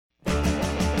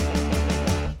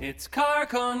It's car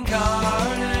con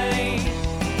carne.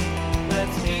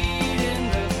 Let's eat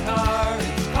in the car.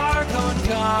 It's car con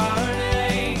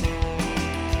carne.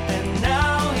 And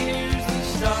now here's the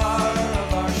star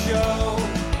of our show,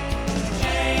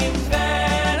 James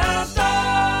Van Asta.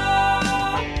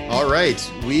 All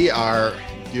right, we are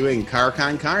doing car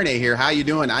con carne here. How you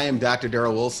doing? I am Dr.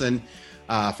 Daryl Wilson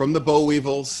from the Boll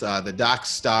Weevils, the doc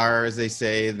star, as they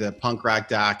say, the punk rock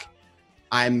doc.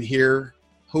 I'm here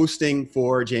hosting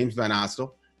for James Van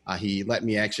Ostel. He let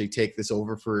me actually take this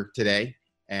over for today,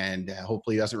 and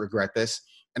hopefully he doesn't regret this.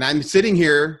 And I'm sitting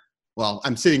here,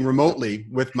 I'm sitting remotely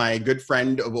with my good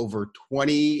friend of over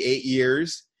 28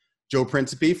 years, Joe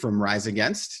Principe from Rise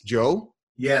Against. Joe?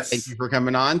 Yes. Thank you for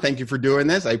coming on. Thank you for doing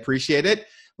this. I appreciate it.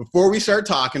 Before we start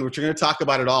talking, which we're going to talk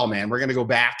about it all, man, we're going to go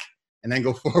back and then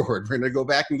go forward. We're going to go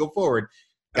back and go forward.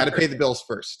 Got to pay the bills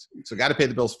first.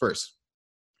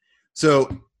 So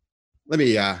let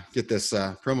me get this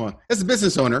promo. As a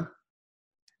business owner,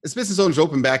 owners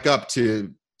open back up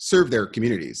to serve their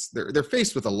communities. They're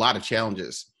faced with a lot of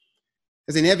challenges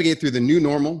as they navigate through the new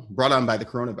normal brought on by the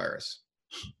coronavirus.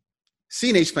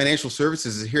 C&H Financial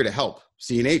Services is here to help.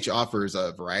 C&H offers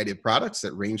a variety of products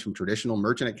that range from traditional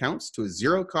merchant accounts to a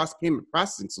zero-cost payment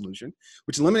processing solution,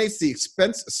 which eliminates the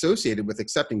expense associated with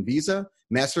accepting Visa,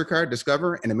 MasterCard,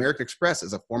 Discover, and American Express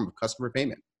as a form of customer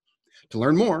payment. To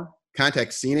learn more,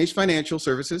 contact C&H Financial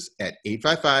Services at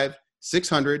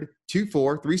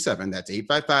 855-600-2437. That's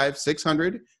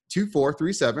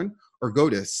 855-600-2437, or go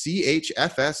to chfs.usa.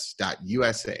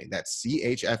 That's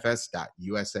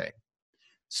chfs.usa.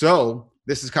 So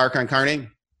this is Car Con Carne.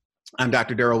 I'm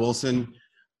Dr. Daryl Wilson,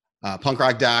 punk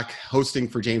rock doc, hosting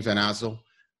for James Van Ostel.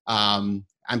 I'm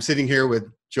sitting here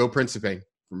with Joe Principe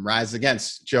from Rise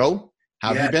Against. Joe,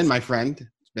 how have you been, my friend?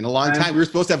 It's been a long time. We were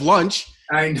supposed to have lunch.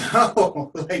 I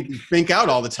know. You think out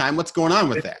all the time. What's going on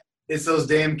with that? It's those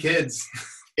damn kids.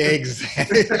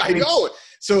 Exactly. I know.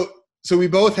 So we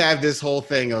both have this whole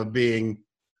thing of being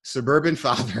suburban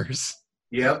fathers.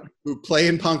 Yep. Who play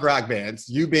in punk rock bands,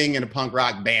 you being in a punk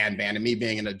rock band, and me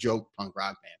being in a joke punk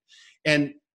rock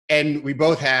band. And we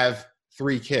both have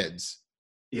 3 kids.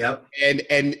 Yep.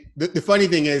 And the funny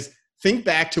thing is, think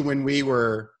back to when we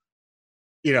were,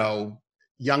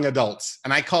 young adults,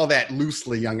 and I call that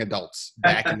loosely young adults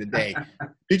back in the day.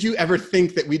 Did you ever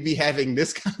think that we'd be having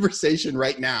this conversation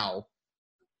right now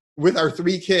with our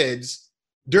 3 kids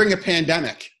during a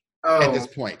pandemic at this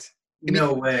point?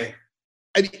 No way.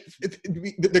 I mean,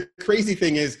 the crazy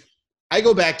thing is, I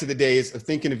go back to the days of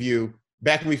thinking of you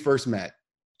back when we first met.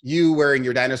 You wearing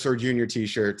your Dinosaur Jr.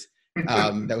 T-shirt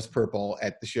that was purple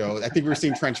at the show. I think we were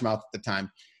seeing Trenchmouth at the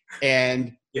time,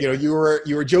 and you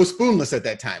were Joe Spoonless at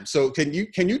that time. So can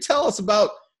you tell us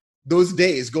about those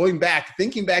days,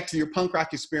 thinking back to your punk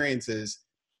rock experiences,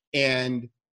 and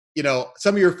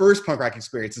some of your first punk rock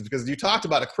experiences, because you talked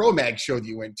about a Cro-Mag show that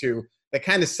you went to that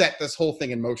kind of set this whole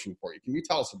thing in motion for you. Can you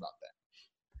tell us about that?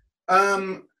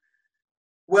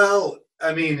 Well,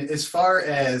 I mean, as far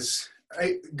as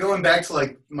going back to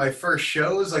like my first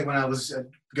shows, like when I was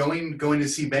going to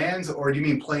see bands, or do you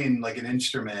mean playing like an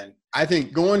instrument? I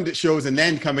think going to shows and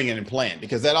then coming in and playing,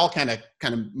 because that all kind of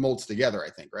molds together, I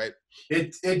think, right?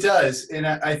 It does. And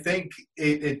I think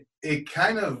it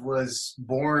kind of was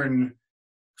born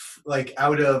like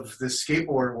out of the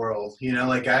skateboard world,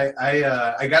 like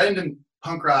I got into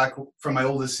punk rock from my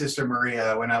oldest sister,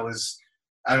 Maria, when I was,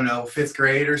 I don't know, 5th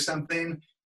grade or something.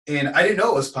 And I didn't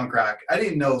know it was punk rock. I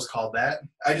didn't know it was called that.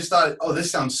 I just thought, oh,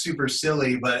 this sounds super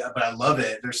silly, but I love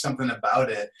it. There's something about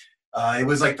it. It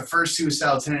was like the first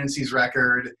Suicidal Tendencies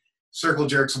record, Circle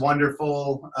Jerks,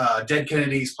 Wonderful, Dead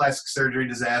Kennedys, Plastic Surgery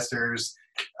Disasters,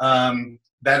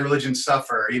 Bad Religion,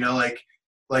 Suffer.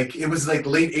 Like it was like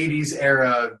late 80s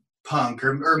era punk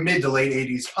or mid to late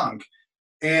 80s punk.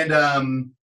 And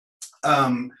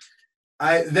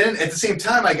then at the same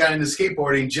time, I got into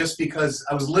skateboarding just because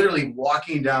I was literally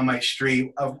walking down my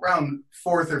street around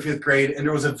 4th or 5th grade, and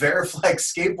there was a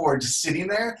Veriflex skateboard just sitting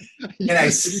there, and I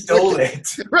stole it.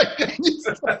 Right.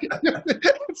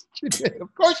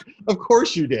 Of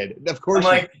course you did. Of course.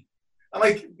 I'm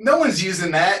like, no one's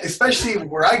using that, especially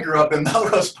where I grew up in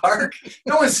Melrose Park.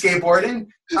 No one's skateboarding.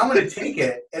 I'm going to take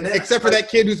it. And then, except for that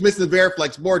kid who's missing the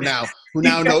Veriflex board now, who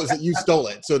now knows that you stole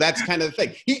it. So that's kind of the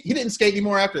thing. He didn't skate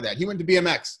anymore after that. He went to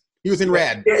BMX. He was in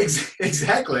rad. Yeah,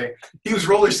 exactly. He was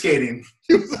roller skating.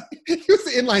 He was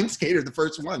the inline skater, the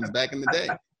first ones back in the day.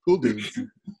 Cool dude.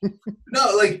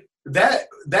 No, like that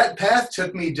path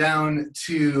took me down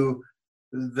to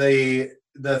the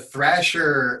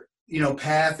Thrasher,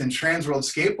 path and Transworld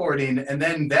skateboarding, and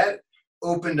then that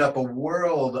opened up a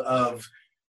world of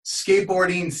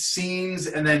skateboarding scenes,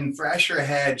 and then Thrasher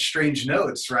had Strange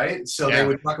Notes, right? So they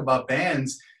would talk about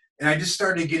bands, and I just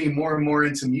started getting more and more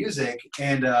into music.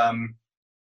 And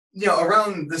you know,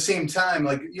 around the same time,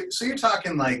 like, so you're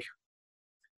talking like,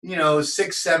 you know,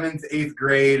 sixth, seventh, eighth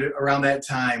grade, around that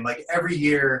time, like every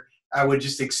year I would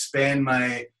just expand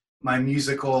my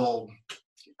musical,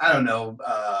 I don't know,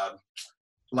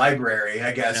 library,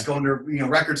 I guess, going to, you know,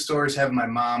 record stores, having my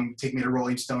mom take me to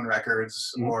Rolling Stone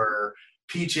Records or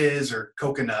Peaches or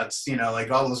Coconuts, you know,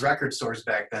 like all those record stores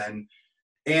back then.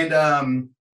 And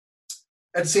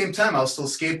at the same time, I was still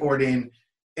skateboarding.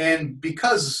 And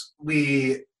because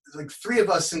we, like three of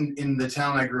us in the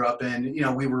town I grew up in, you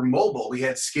know, we were mobile. We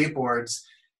had skateboards,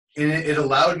 and it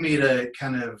allowed me to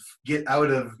kind of get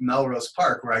out of Melrose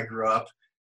Park, where I grew up,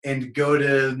 and go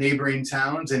to neighboring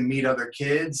towns and meet other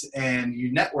kids, and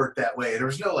you network that way. There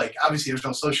was no, like, obviously there's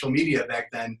no social media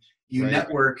back then. You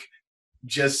network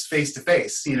just face to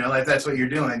face, you know, like that's what you're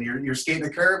doing. You're skating the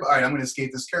curb. All right, I'm going to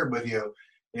skate this curb with you.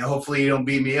 You know, hopefully you don't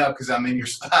beat me up because I'm in your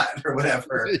spot or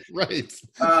whatever. Right.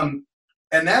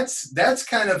 And that's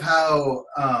kind of how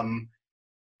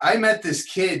I met this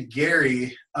kid,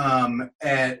 Gary,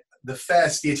 at the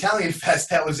fest, the Italian fest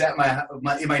that was at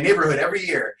in my neighborhood every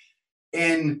year.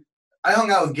 And I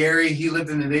hung out with Gary. He lived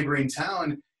in a neighboring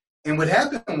town. And what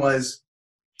happened was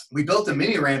we built a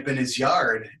mini ramp in his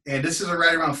yard. And this is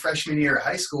right around freshman year of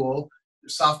high school,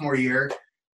 sophomore year.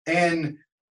 And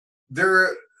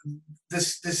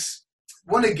this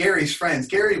one of Gary's friends,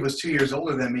 Gary was 2 years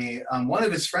older than me. One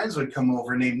of his friends would come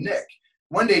over named Nick.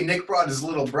 One day Nick brought his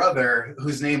little brother,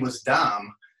 whose name was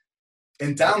Dom.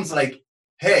 And Dom's like,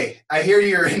 hey, I hear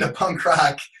you're into punk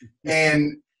rock,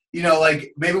 and you know,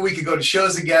 like, maybe we could go to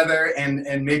shows together,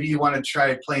 and maybe you want to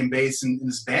try playing bass in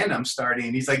this band I'm starting.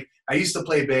 And he's like, I used to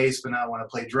play bass, but now I want to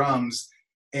play drums,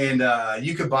 and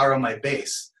you could borrow my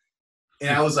bass.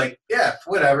 And I was like, yeah,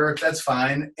 whatever, that's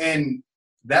fine. And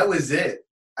that was it.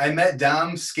 I met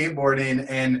Dom skateboarding,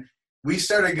 and we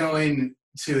started going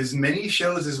to as many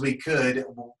shows as we could.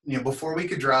 You know, before we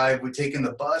could drive, we'd taken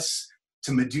the bus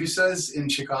to Medusa's in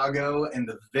Chicago and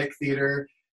the Vic Theater,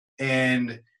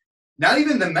 and not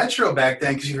even the Metro back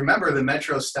then, because you remember the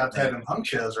Metro stopped having punk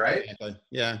shows, right?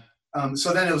 Yeah.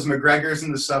 So then it was McGregor's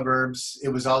in the suburbs. It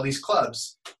was all these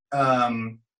clubs,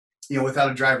 you know,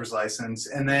 without a driver's license.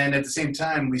 And then at the same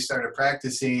time, we started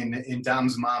practicing in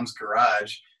Dom's mom's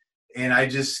garage. And I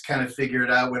just kind of figured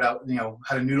out you know,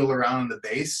 how to noodle around on the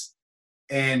bass.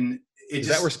 And Is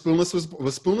that where Spoonless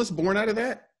was Spoonless born out of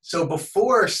that? So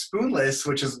before Spoonless,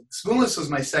 Spoonless was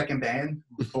my second band.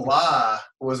 Blah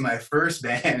was my first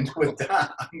band with Dom.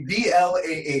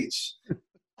 B-L-A-H.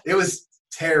 It was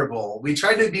terrible. We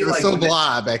tried to be like, so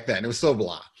blah back then. It was so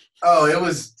blah. Oh, it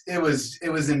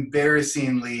was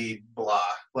embarrassingly blah.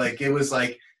 Like, it was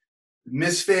like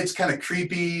Misfits, kind of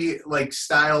creepy, like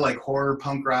style, like horror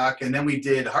punk rock. And then we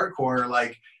did hardcore,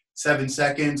 like 7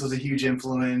 Seconds was a huge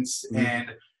influence.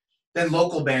 And then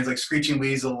local bands like Screeching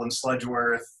Weasel and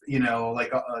Sludgeworth, you know,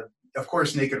 like, of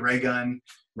course, Naked Ray Gun.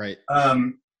 Right.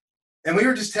 And we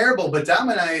were just terrible. But Dom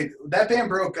and I, that band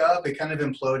broke up. It kind of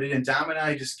imploded. And Dom and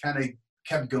I just kind of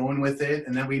kept going with it.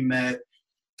 And then we met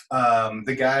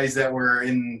the guys that were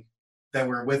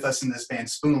with us in this band,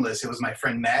 Spoonless. It was my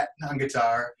friend Matt on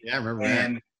guitar. Yeah, I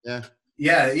remember that.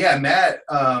 Yeah, Matt.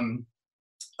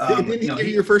 Didn't he give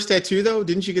you your first tattoo, though?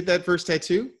 Didn't you get that first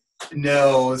tattoo?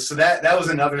 No, so that's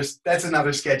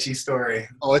another sketchy story.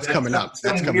 Oh, it's coming up.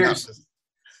 That's coming up.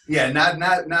 Yeah,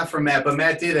 not from Matt, but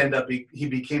Matt did end up, he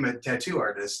became a tattoo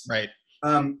artist. Right.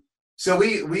 So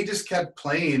we just kept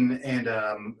playing, and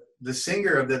the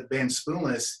singer of the band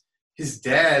Spoonless, his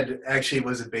dad actually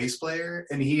was a bass player,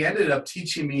 and he ended up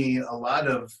teaching me a lot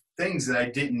of things that I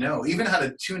didn't know, even how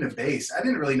to tune a bass. I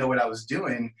didn't really know what I was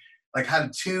doing, like how to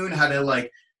tune, how to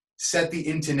like set the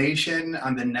intonation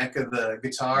on the neck of the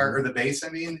guitar or the bass, I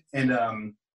mean.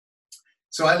 And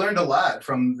so I learned a lot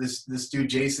from this dude,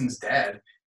 Jason's dad.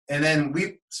 And then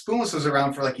Spoonless was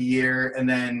around for like a year. And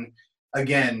then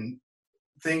again,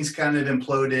 things kind of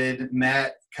imploded.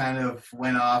 Matt kind of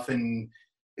went off, and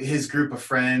his group of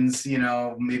friends, you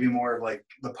know, maybe more of like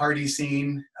the party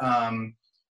scene.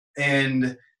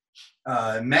 And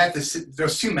Matt, there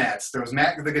was two Matts. There was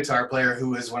Matt, the guitar player,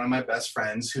 who was one of my best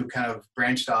friends, who kind of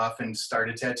branched off and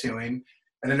started tattooing.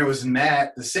 And then there was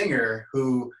Matt, the singer,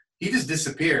 who he just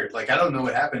disappeared. Like, I don't know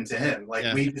what happened to him. Like,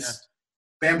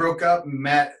 band broke up,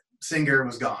 Matt, singer,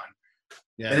 was gone.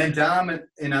 Yeah. And then Dom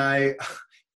and I,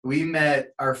 we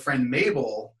met our friend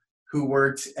Mabel, who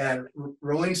worked at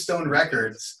Rolling Stone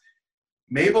Records.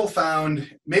 Mabel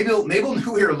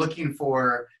knew we were looking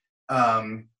for a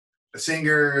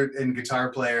singer and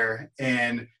guitar player,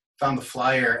 and found the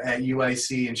flyer at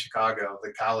UIC in Chicago,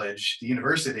 the college, the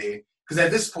university. Because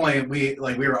at this point, we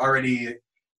were already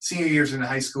senior years in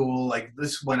high school. Like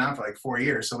this went on for like 4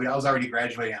 years. So I was already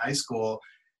graduating high school,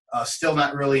 still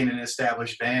not really in an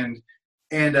established band.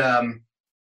 And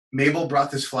Mabel brought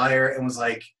this flyer and was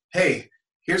like, hey,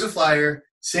 here's a flyer,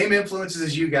 same influences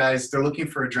as you guys. They're looking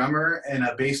for a drummer and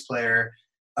a bass player.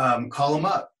 Call them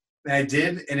up. And I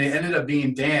did, and it ended up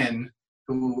being Dan,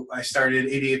 who I started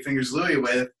 88 Fingers Louie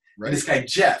with, Right. and this guy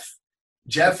Jeff.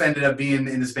 Jeff ended up being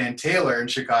in this band Taylor in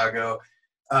Chicago.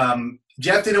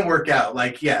 Jeff didn't work out,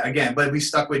 but we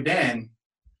stuck with Dan.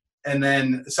 And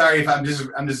then, sorry if I'm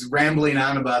just rambling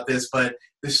on about this, but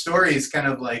the story is kind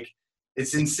of like,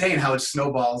 it's insane how it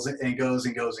snowballs and goes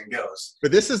and goes and goes.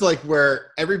 But this is like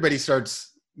where everybody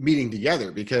starts meeting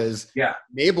together, because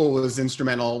Mabel was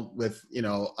instrumental with,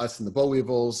 us and the Boll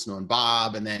Weevils, Snow and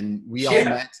Bob, and then we all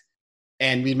met.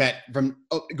 And we met from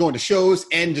going to shows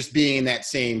and just being in that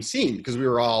same scene, because we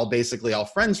were all basically all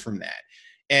friends from that.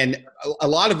 And a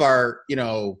lot of our,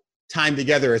 time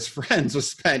together as friends was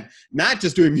spent not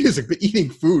just doing music, but eating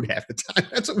food half the time.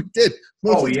 That's what we did.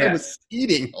 Most of the time was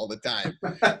eating all the time.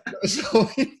 So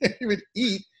we would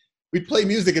eat, we'd play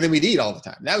music, and then we'd eat all the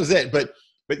time. That was it. But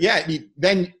yeah,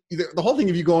 then the whole thing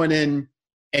of you going in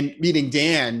and meeting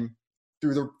Dan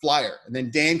through the flyer, and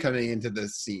then Dan coming into the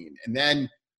scene, and then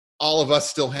all of us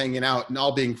still hanging out and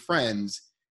all being friends.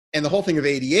 And the whole thing of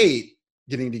 88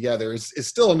 getting together is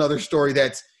still another story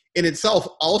that's in itself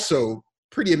also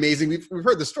pretty amazing. We've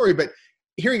heard the story, but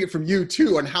hearing it from you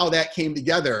too on how that came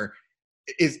together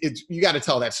you got to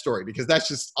tell that story, because that's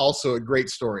just also a great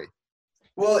story.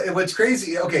 Well, what's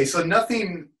crazy, okay, so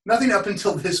nothing up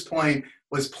until this point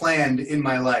was planned in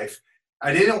my life.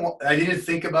 I didn't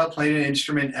think about playing an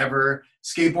instrument ever.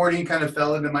 Skateboarding kind of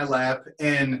fell into my lap,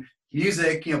 and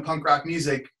music, punk rock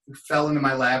music fell into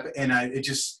my lap, and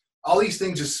all these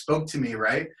things just spoke to me,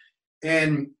 right?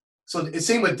 And so it's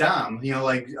same with Dom,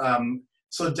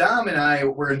 so Dom and I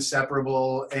were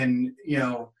inseparable, and,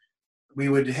 we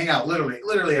would hang out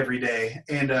literally every day.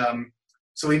 And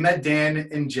so we met Dan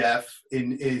and Jeff,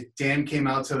 and Dan came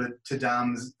out to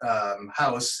Dom's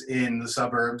house in the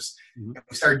suburbs, and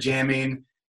we started jamming.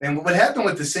 And what happened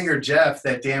with the singer Jeff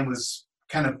that Dan was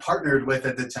kind of partnered with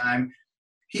at the time,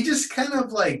 he just kind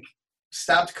of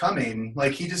stopped coming.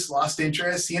 He just lost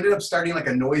interest. He ended up starting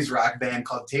a noise rock band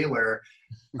called Taylor,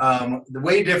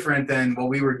 way different than what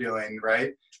we were doing,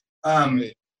 right?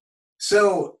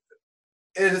 So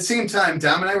at the same time,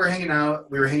 Dom and I were hanging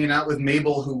out. We were hanging out with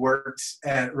Mabel, who worked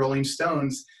at Rolling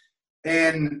Stones.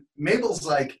 And Mabel's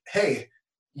like, hey,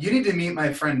 you need to meet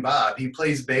my friend Bob. He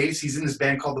plays bass. He's in this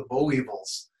band called the Boll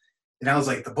Weevils. And I was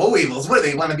like, the Boll Weevils? What,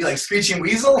 do they want to be like Screeching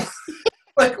Weasel?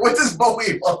 What's this Boll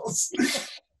Weevils?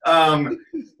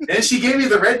 And she gave me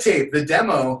the red tape, the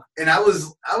demo, and I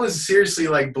was seriously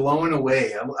blown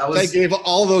away. I gave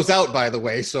all those out, by the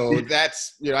way, so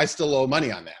that's I still owe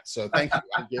money on that. So thank you.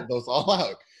 I gave those all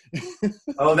out.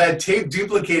 Oh, that tape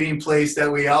duplicating place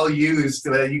that we all used.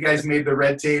 You guys made the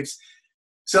red tapes.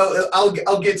 So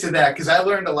I'll get to that, because I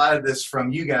learned a lot of this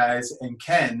from you guys and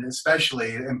Ken,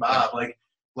 especially, and Bob,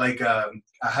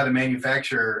 how to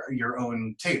manufacture your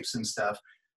own tapes and stuff.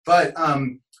 But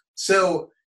so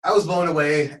I was blown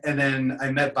away, and then I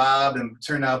met Bob, and it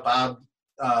turned out Bob,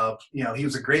 he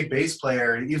was a great bass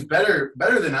player. He was better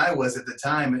than I was at the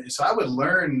time. So I would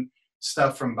learn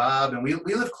stuff from Bob, and we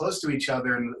lived close to each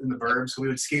other in the burbs, so we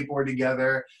would skateboard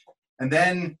together. And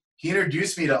then he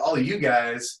introduced me to all of you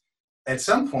guys at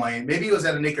some point. Maybe it was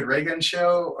at a Naked Ray Gun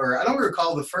show, or I don't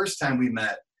recall the first time we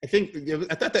met. I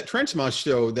thought that Trench Mouse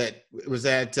show that was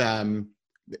at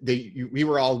we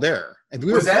were all there, and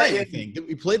we were playing. I think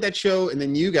we played that show, and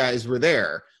then you guys were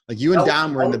there. You and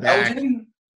Dom were in the back. Elgin?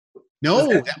 No,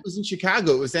 that was in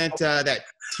Chicago. It was at that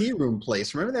tea room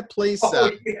place. Remember that place?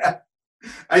 Yeah,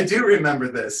 I do remember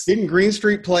this. Didn't Green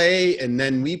Street play, and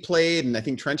then we played, and I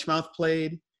think Trenchmouth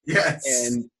played. Yes,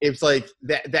 and it's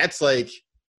that's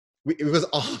it was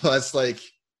all of us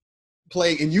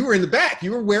playing, and you were in the back.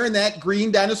 You were wearing that green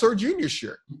Dinosaur Jr.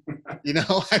 shirt.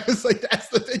 I was like, that's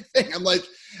the big thing. I'm like,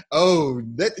 oh,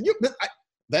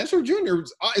 Dinosaur Jr.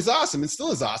 is awesome. It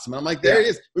still is awesome. And I'm like, there it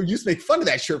is. We used to make fun of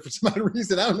that shirt for some odd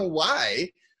reason. I don't know why,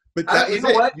 but that was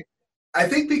it. What? I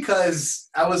think because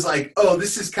I was like, oh,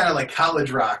 this is kind of like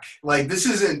college rock. This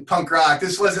isn't punk rock.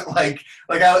 This wasn't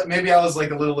maybe I was a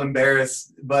little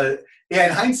embarrassed, but yeah,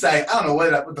 in hindsight, I don't know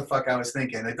what the fuck I was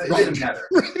thinking. It didn't matter.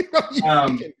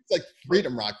 It's like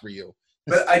freedom rock for you.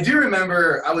 But I do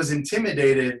remember I was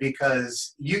intimidated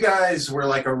because you guys were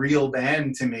a real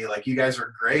band to me. You guys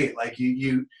were great.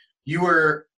 you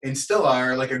were and still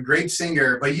are like a great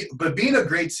singer, but being a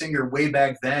great singer way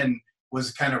back then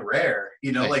was kind of rare.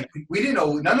 You know, like we didn't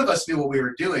know, none of us knew what we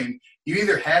were doing. You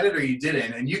either had it or you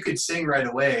didn't, and you could sing right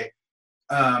away.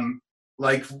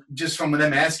 Like just from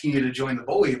them asking you to join the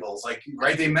Boll Weevils, like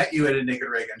right, they met you at a Naked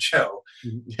Ray Gun show,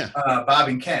 Bob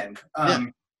and Ken.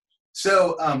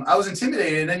 So I was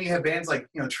intimidated, and then you have bands like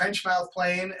Trenchmouth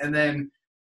playing, and then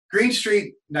Green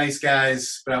Street, nice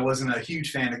guys, but I wasn't a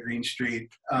huge fan of Green Street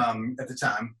at the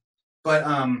time.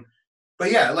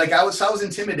 But yeah, like I was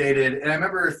intimidated, and I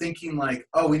remember thinking like,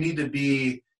 oh, we need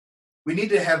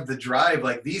to have the drive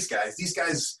like these guys. These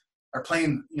guys are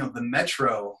playing, the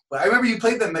Metro. But I remember you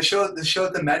played the show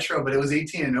at the Metro, but it was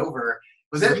 18 and over.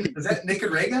 Was that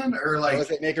Naked Ray Gun or like? That was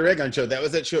that Naked Ray Gun show. That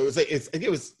was that show. It was like I think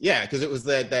it was because it was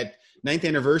that 9th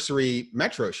anniversary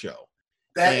Metro show.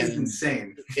 That is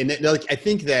insane. And I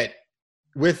think that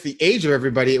with the age of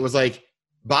everybody, it was like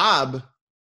Bob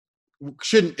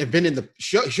shouldn't have been in the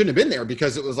show. He shouldn't have been there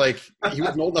because it was like he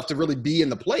wasn't old enough to really be in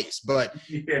the place. But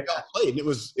we all played. It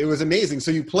was amazing.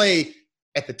 So you play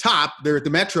at the top there at the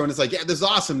Metro, and it's like, yeah, this is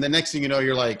awesome. The next thing you know,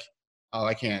 you're like, oh,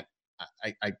 I can't.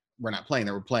 We're not playing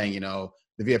there. We're playing,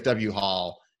 the VFW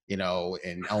hall,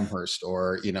 in Elmhurst,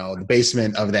 or the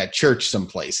basement of that church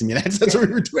someplace. I mean, that's what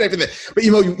we were doing everything. But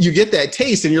you get that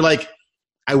taste, and you're like,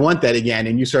 I want that again,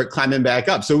 and you start climbing back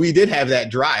up. So we did have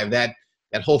that drive, that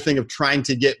whole thing of trying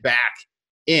to get back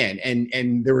in,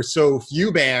 and there were so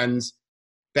few bands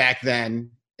back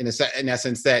then, in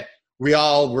essence, that we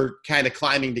all were kind of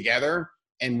climbing together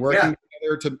and working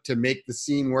together to make the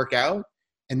scene work out.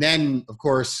 And then, of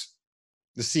course,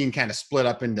 the scene kind of split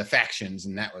up into factions,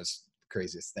 and that was the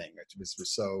craziest thing. It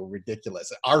was so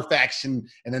ridiculous. Our faction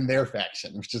and then their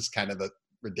faction, which is kind of the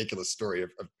ridiculous story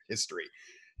of history.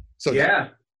 So yeah.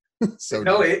 So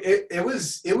no, it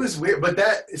was weird, but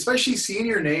that, especially seeing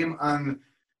your name on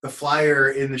the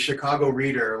flyer in the Chicago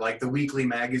Reader, like the weekly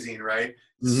magazine, right?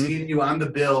 Mm-hmm. Seeing you on the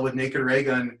bill with Naked Ray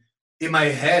Gun, in my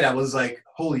head, I was like,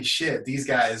 holy shit, these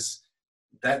guys,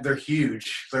 that they're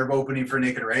huge. They're opening for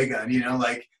Naked Ray Gun,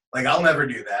 like I'll never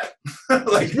do that.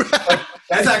 like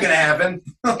that's not gonna happen.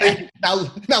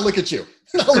 now look at you.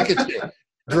 Now look at you.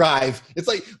 Drive. It's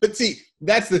like, but see,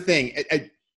 that's the thing.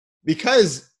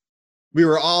 Because we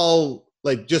were all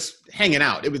like just hanging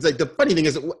out. It was like, the funny thing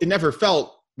is it never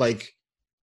felt like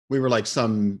we were like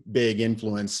some big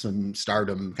influence, some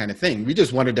stardom kind of thing. We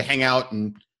just wanted to hang out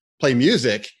and play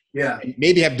music. Yeah. And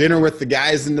maybe have dinner with the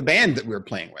guys in the band that we were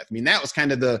playing with. I mean, that was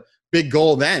kind of the big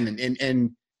goal then.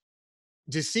 And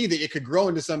to see that it could grow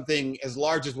into something as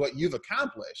large as what you've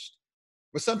accomplished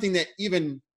was something that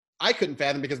even I couldn't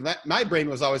fathom, because my brain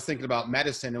was always thinking about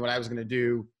medicine and what I was going to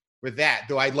do with that.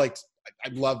 Though I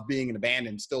love being in a band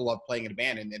and still love playing in a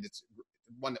band, and it's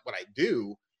what I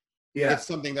do. Yeah. It's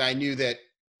something that I knew that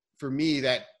for me,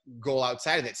 that goal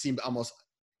outside of that seemed almost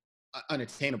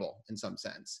unattainable in some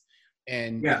sense.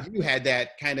 And you had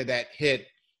that kind of that hit,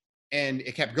 and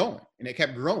it kept going and it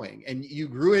kept growing, and you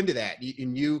grew into that,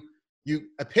 and you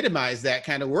epitomized that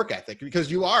kind of work ethic,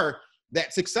 because you are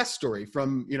that success story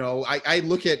from, I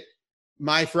look at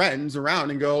my friends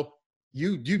around and go,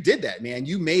 you did that, man.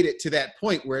 You made it to that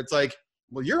point where it's like,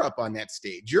 well, you're up on that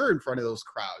stage, you're in front of those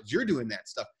crowds, you're doing that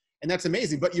stuff. And that's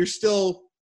amazing, but you're still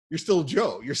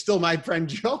Joe. You're still my friend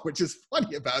Joe, which is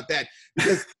funny about that,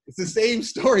 because it's the same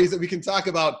stories that we can talk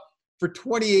about for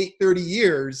 28, 30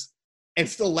 years and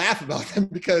still laugh about them,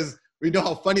 because we know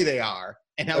how funny they are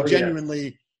and how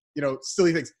genuinely,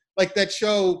 silly things. Like that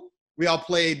show we all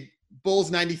played,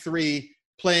 Bulls 93,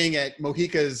 playing at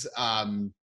Mojica's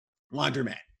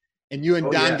laundromat. And you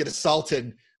and Don get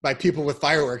assaulted by people with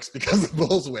fireworks because the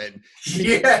Bulls win.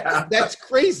 Yeah. That's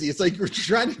crazy. It's like you're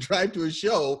trying to drive to a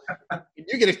show and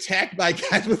you get attacked by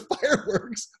guys with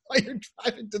fireworks while you're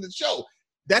driving to the show.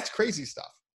 That's crazy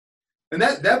stuff. And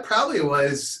that probably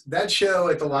was, that show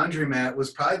at the laundromat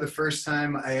was probably the first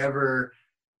time I ever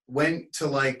went to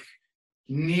like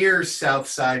near South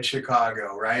Side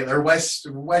Chicago, right? Or West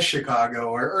Chicago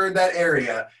or that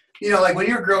area. Like when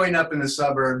you're growing up in the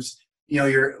suburbs,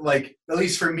 you're like, at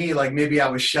least for me, like maybe I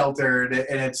was sheltered,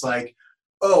 and it's like,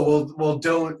 oh, well,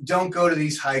 don't go to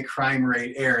these high crime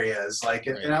rate areas. Like,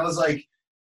 right. And I was like,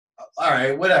 all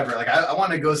right, whatever. Like, I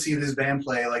want to go see this band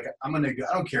play. Like, I'm going to go.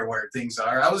 I don't care where things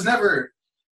are. I was never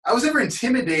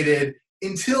intimidated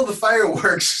until the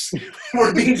fireworks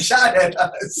were being shot at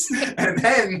us. And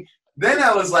then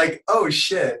I was like, oh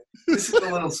shit, this is a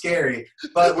little scary,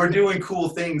 but we're doing cool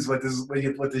things with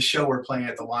this show we're playing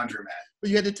at the laundromat. But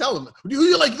you had to tell them,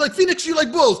 you like Phoenix, you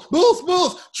like Bulls.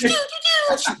 Fireworks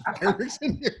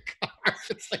in your car.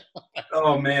 It's like,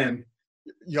 oh man.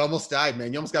 You almost died,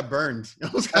 man. You almost got burned. You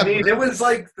almost I got mean, burned. it was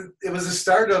like it was the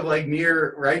start of like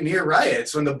near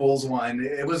riots when the Bulls won.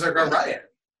 It was like a riot.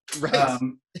 Right.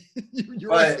 You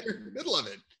were right But there in the middle of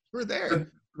it. You were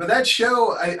there. but that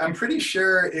show, I'm pretty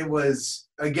sure it was,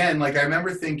 again, like I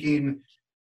remember thinking,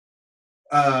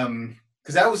 because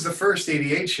that was the first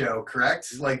 88 show,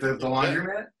 correct? Like the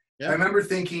laundromat. Yeah. I remember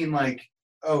thinking like,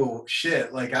 oh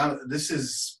shit, like this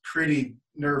is pretty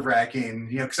nerve wracking,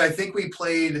 you know, because I think we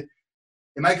played.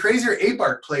 Am I crazy or 8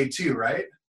 Bark played too, right?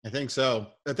 I think so.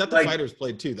 I thought the Like- Fighters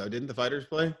played too, though. Didn't the Fighters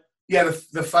play? Yeah,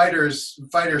 the fighters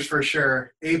for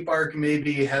sure. 8 Bark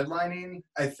maybe headlining,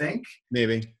 I think.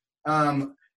 Maybe. But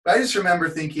I just remember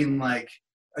thinking like,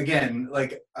 again,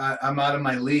 like I'm out of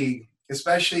my league,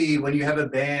 especially when you have a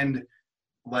band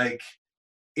like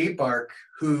 8 Bark,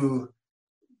 who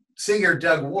singer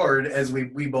Doug Ward, as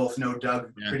we both know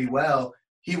Doug pretty well,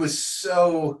 he was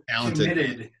so Talented.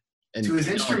 committed And to his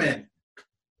talented. instrument.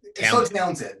 Talented. So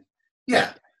talented.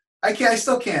 Yeah. I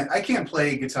can't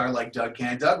play guitar like Doug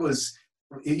can. Doug was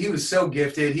so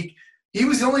gifted. He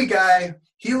was the only guy,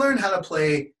 he learned how to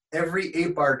play every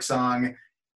 8 Bark song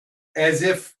as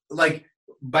if like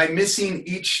by missing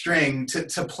each string to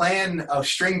plan a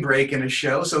string break in a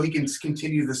show so he can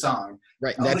continue the song.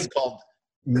 Right. And that's called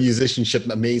musicianship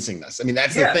amazingness. I mean,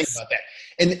 that's the thing about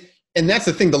that. And that's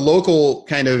the thing, the local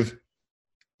kind of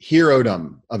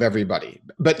herodom of everybody.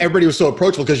 But everybody was so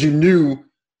approachable because you knew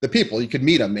the people. You could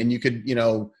meet them and you could, you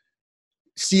know,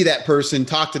 see that person,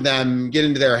 talk to them, get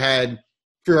into their head,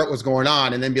 figure out what's going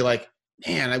on, and then be like,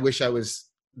 man, I wish I was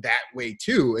that way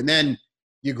too. And then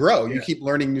you grow. You keep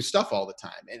learning new stuff all the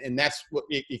time. And that's what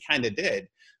you kind of did.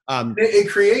 It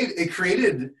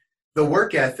created the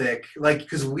work ethic, like,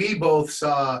 because we both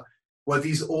saw what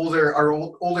these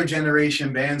older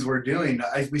generation bands were doing.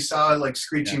 We saw like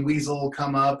Screeching Weasel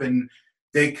come up, and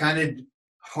they kind of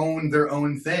honed their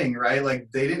own thing, right? Like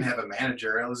they didn't have a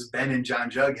manager. It was Ben and John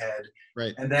Jughead.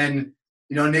 Right. And then,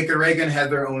 you know, Nick and Reagan had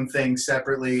their own thing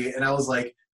separately. And I was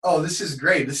like, oh, this is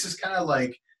great. This is kind of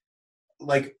like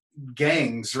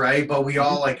gangs, right? But we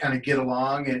all like kind of get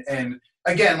along. And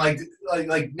again, like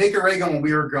Nick and Reagan, when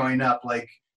we were growing up, like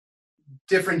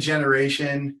different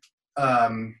generation.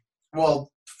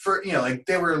 Well, for, you know, like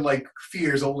they were like a few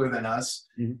years older than us.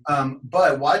 Mm-hmm.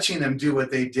 But watching them do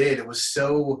what they did, it was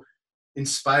so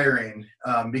inspiring,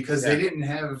 because they didn't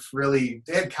have really,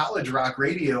 they had college rock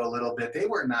radio a little bit. They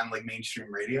weren't on like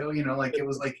mainstream radio, you know, like it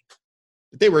was like,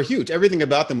 they were huge. Everything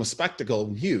about them was spectacle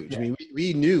and huge. Yeah. I mean,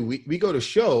 we knew we go to a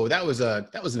show. That was an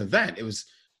event. It was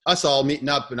us all meeting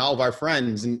up and all of our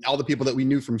friends and all the people that we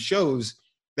knew from shows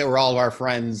that were all of our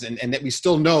friends and that we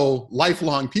still know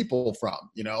lifelong people from,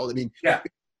 you know, I mean,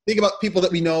 think about people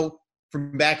that we know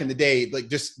from back in the day, like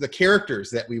just the characters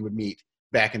that we would meet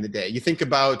back in the day. You think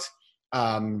about,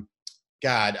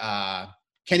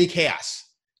 Kenny Cass,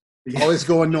 always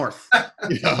going north,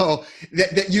 you know,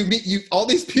 that you meet all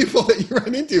these people that you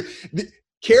run into, the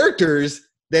characters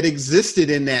that existed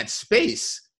in that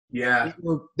space. yeah,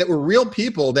 That were real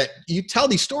people that you tell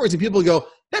these stories and people go,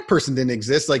 that person didn't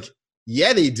exist. Like,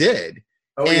 yeah, they did.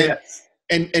 oh and, yes,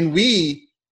 and we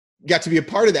got to be a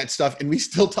part of that stuff. And we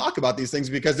still talk about these things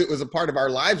because it was a part of our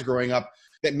lives growing up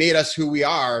that made us who we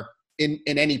are in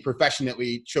any profession that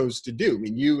we chose to do. I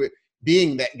mean, you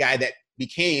being that guy that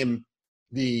became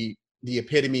the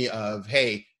epitome of,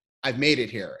 hey, I've made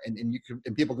it here. And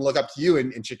people can look up to you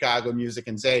in Chicago music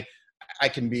and say, I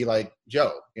can be like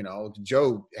Joe, you know,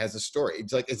 Joe has a story.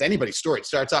 It's like, it's anybody's story. It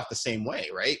starts off the same way,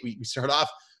 right? We start off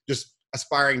just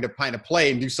aspiring to kind of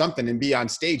play and do something and be on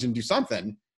stage and do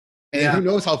something. And who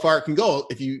knows how far it can go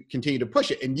if you continue to push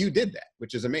it. And you did that,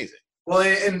 which is amazing. well,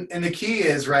 and the key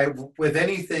is, right, with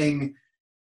anything,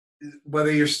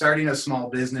 whether you're starting a small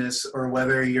business or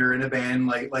whether you're in a band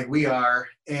like we are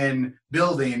and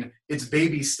building, it's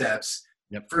baby steps.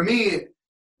 Yep. For me,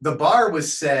 the bar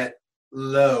was set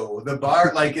low. The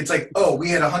bar, like, it's like, oh, we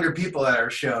had 100 people at our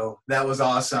show. That was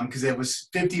awesome because it was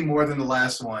 50 more than the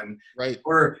last one. Right.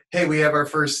 Or, hey, we have our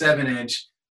first 7-inch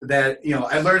that, you know,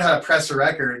 I learned how to press a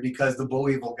record because the Bull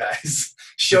Evil guys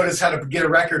showed us how to get a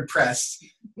record pressed.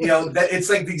 You know, that it's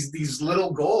like these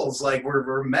little goals like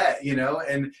were met, you know,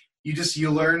 and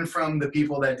you learn from the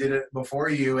people that did it before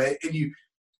you. And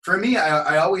for me,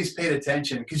 I always paid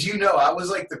attention because, you know, I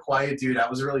was like the quiet dude. I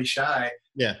was really shy.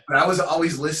 Yeah. But I was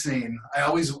always listening. I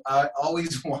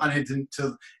always wanted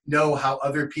to know how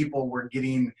other people were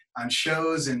getting on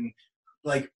shows and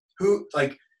like who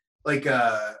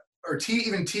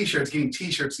even t-shirts, getting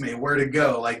t-shirts made, where to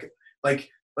go, like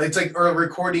it's like, or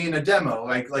recording a demo.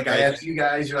 Like I asked you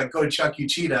guys, you're like, go to Chuck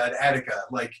Uchida at Attica.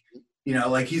 Like You know,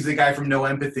 like he's the guy from No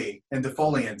Empathy and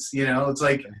Defoliants. You know, it's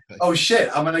like, oh shit,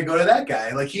 I'm gonna go to that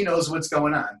guy. Like he knows what's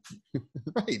going on.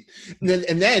 Right.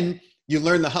 And then you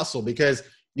learn the hustle because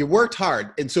you worked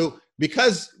hard. And so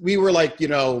because we were like, you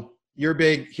know, your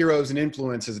big heroes and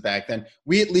influences back then,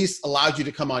 we at least allowed you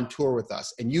to come on tour with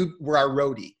us, and you were our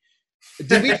roadie.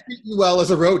 Did we treat you well as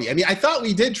a roadie? I mean, I thought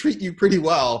we did treat you pretty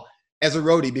well as a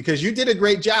roadie because you did a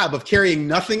great job of carrying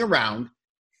nothing around,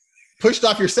 pushed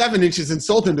off your 7 inches and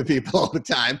sold them to people all the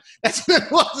time. That's what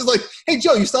it was. It's like, hey,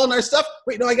 Joe, you selling our stuff?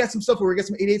 Wait, no, I got some stuff where we got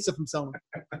some 88 stuff I'm selling.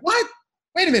 What?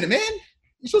 Wait a minute, man.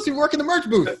 You're supposed to be working the merch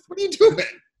booth. What are you doing?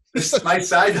 My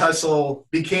side hustle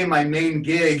became my main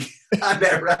gig on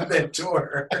that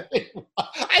tour.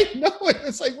 I know it.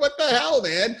 It's like, what the hell,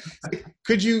 man?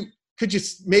 Could you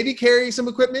maybe carry some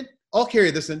equipment? I'll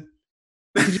carry this in.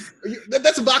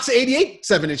 That's a box of 88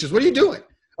 7 inches. What are you doing?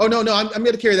 Oh, no, I'm going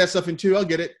to carry that stuff in too. I'll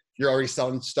get it. You're already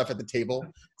selling stuff at the table.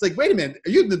 It's like, wait a minute. Are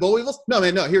you in the boll weevils? No,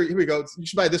 man, no. Here we go. You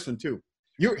should buy this one too.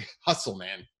 You're hustle,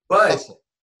 man. But hustle.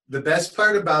 The best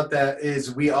part about that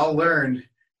is we all learned,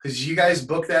 because you guys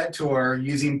booked that tour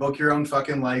using Book Your Own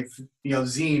Fucking Life, you know,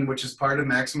 zine, which is part of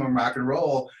Maximum Rock and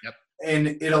Roll. Yep. And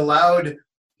it allowed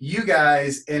you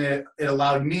guys, and it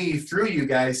allowed me through you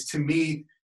guys to meet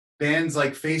bands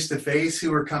like Face to Face who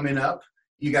were coming up.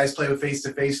 You guys play with Face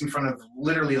to Face in front of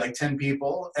literally like 10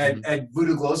 people at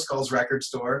Voodoo Glow Skulls record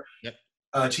store.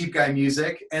 Yep. Cheap Guy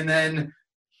Music. And then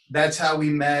that's how we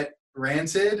met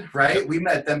Rancid, right? Yep. We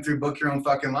met them through Book Your Own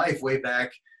Fucking Life way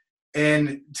back.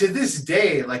 And to this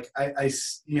day, like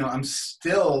I'm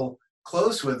still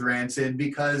close with Rancid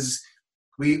because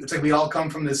it's like we all come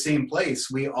from the same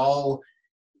place. We all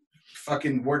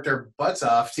fucking worked our butts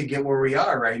off to get where we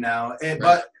are right now. And,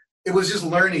 but it was just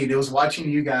learning. It was watching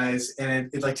you guys, and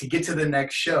it like to get to the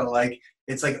next show. Like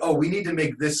it's like, oh, we need to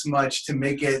make this much to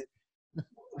make it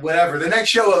whatever. The next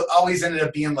show always ended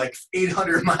up being like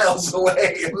 800 miles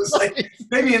away. It was like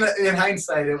maybe in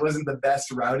hindsight, it wasn't the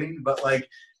best routing, but like,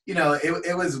 you know,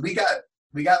 it was, we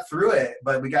got through it,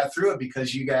 but we got through it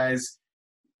because you guys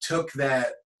took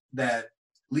that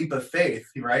leap of faith,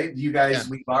 right? You guys,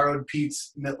 we borrowed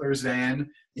Pete's Mittler's van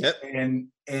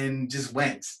and just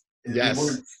went.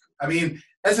 Yes. I mean,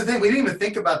 that's the thing. We didn't even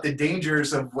think about the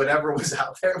dangers of whatever was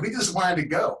out there. We just wanted to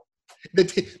go.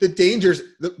 The dangers,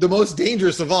 the most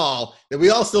dangerous of all that we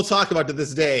all still talk about to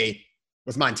this day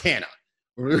was Montana.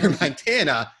 When we were in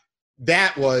Montana,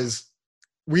 that was,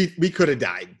 we could have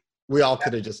died. We all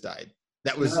could have just died.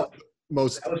 That was that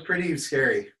was pretty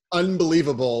scary.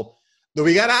 Unbelievable. Though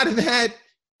we got out of that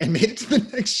and made it to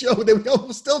the next show, then we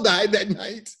almost still died that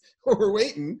night while we're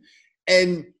waiting.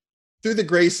 And through the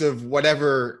grace of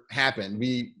whatever happened,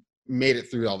 we made it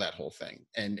through all that whole thing.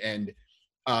 And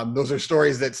those are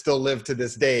stories that still live to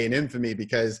this day in infamy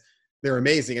because they're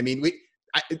amazing. I mean,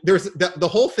 there's the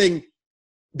whole thing.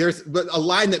 There's a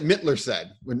line that Mittler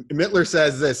said. When Mittler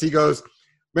says this, he goes,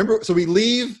 remember, so we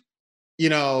leave, you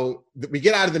know, we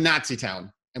get out of the Nazi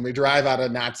town and we drive out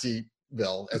of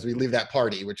Naziville as we leave that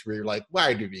party, which we were like,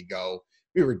 why did we go?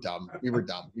 We were dumb.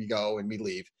 We go and we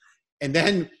leave. And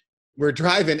then we're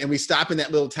driving and we stop in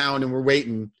that little town and we're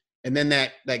waiting. And then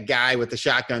that guy with the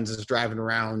shotguns is driving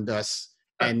around us.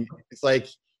 And it's like,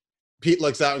 Pete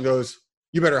looks out and goes,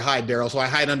 you better hide, Daryl. So I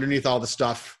hide underneath all the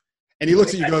stuff. And he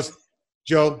looks at you and goes,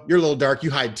 Joe, you're a little dark.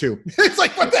 You hide too. It's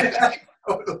like, what the heck?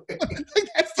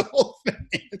 That's the whole thing.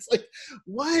 It's like,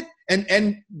 what?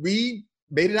 And we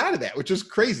made it out of that, which was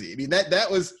crazy. I mean, that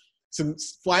was some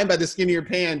flying by the skin of your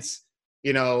pants,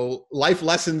 you know, life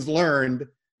lessons learned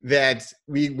that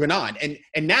we went on.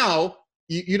 And now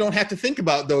you don't have to think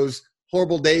about those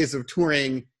horrible days of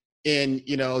touring in,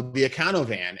 you know, the Econo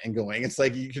van and going. It's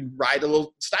like you can ride a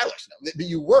little stylish now. That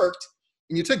you worked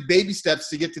and you took baby steps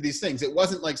to get to these things. It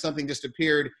wasn't like something just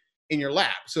appeared in your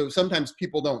lap. So sometimes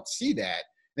people don't see that.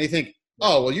 They think,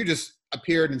 oh, well, you just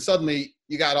appeared and suddenly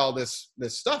you got all this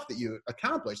stuff that you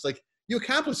accomplished. Like you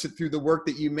accomplished it through the work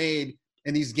that you made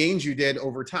and these gains you did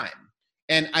over time.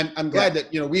 And I'm glad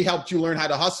that, you know, we helped you learn how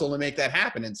to hustle and make that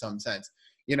happen in some sense.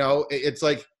 You know, it's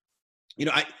like, you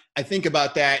know, I think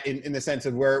about that in the sense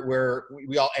of where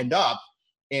we all end up.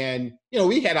 And, you know,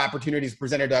 we had opportunities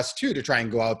presented to us too to try and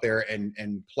go out there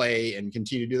and play and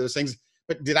continue to do those things.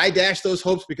 But did I dash those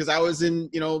hopes because I was in,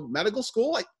 you know, medical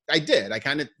school? I did. I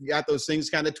kind of got those things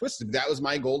kind of twisted. That was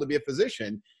my goal, to be a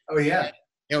physician. Oh, yeah. And,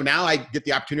 you know, now I get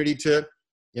the opportunity to,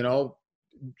 you know,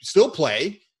 still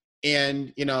play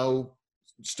and, you know,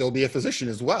 still be a physician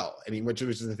as well. I mean, which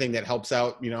is the thing that helps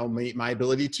out, you know, my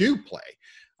ability to play.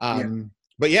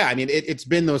 But yeah, I mean, it's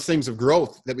been those things of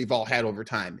growth that we've all had over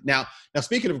time. Now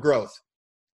speaking of growth,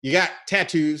 you got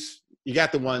tattoos, you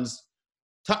got the ones.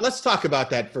 Let's talk about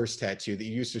that first tattoo that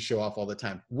you used to show off all the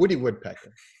time. Woody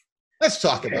Woodpecker. Let's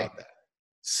talk about that.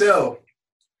 So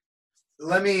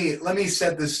let me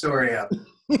set this story up.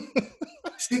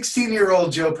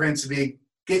 16-year-old Joe Principe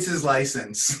gets his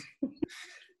license.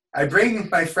 I bring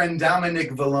my friend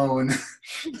Dominic Vallone.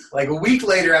 Like a week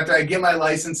later, after I get my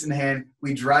license in hand,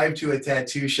 we drive to a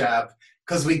tattoo shop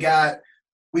because we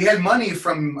had money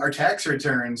from our tax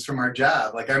returns from our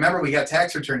job. Like I remember we got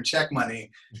tax return check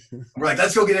money. We're like,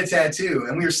 let's go get a tattoo.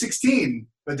 And we were 16,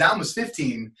 but Dom was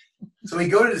 15. So we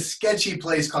go to this sketchy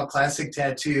place called Classic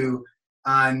Tattoo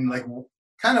on like it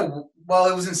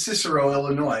was in Cicero,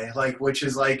 Illinois, like, which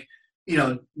is like, you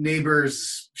know,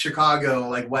 neighbors, Chicago,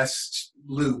 like West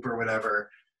Loop or whatever.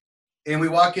 And we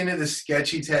walk into this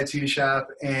sketchy tattoo shop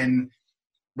and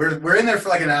we're in there for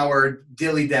like an hour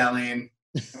dilly-dallying.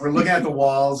 We're looking at the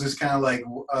walls, just kind of like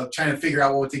trying to figure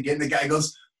out what to get. And the guy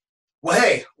goes, well,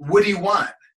 hey, what do you want?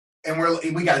 And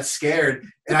we got scared.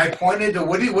 And I pointed to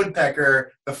Woody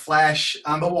Woodpecker, the flash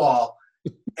on the wall.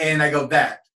 And I go,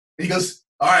 that. And he goes,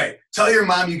 all right, tell your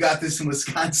mom you got this in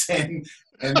Wisconsin.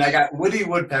 And I got Woody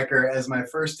Woodpecker as my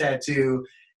first tattoo.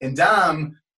 And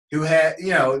Dom,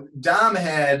 Dom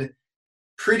had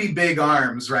pretty big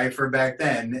arms, right, for back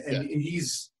then. And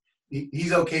he's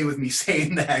okay with me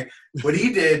saying that. What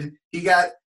he did, he got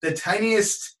the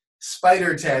tiniest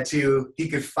spider tattoo he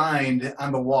could find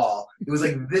on the wall. It was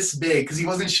like this big because he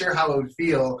wasn't sure how it would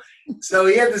feel. So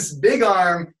he had this big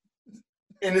arm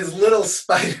and his little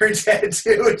spider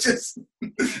tattoo just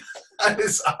on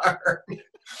his arm.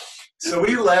 So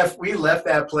we left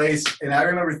that place, and I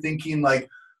remember thinking like,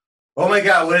 oh my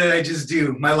God, what did I just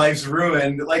do? My life's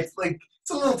ruined. Like it's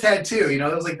a little tattoo, you know,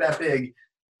 it was like that big.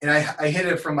 And I hid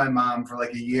it from my mom for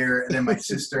like a year. And then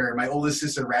my oldest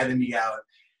sister ratted me out.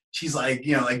 She's like,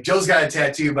 you know, like Joe's got a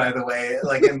tattoo, by the way.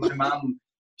 Like, and my mom,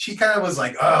 she kind of was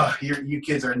like, oh, you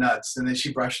kids are nuts. And then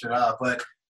she brushed it off. But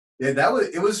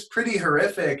it was pretty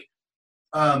horrific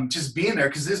just being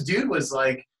there. Cause this dude was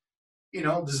like, you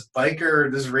know, this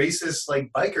racist,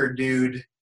 like biker dude,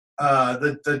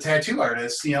 the tattoo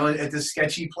artist, you know, at this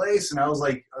sketchy place. And I was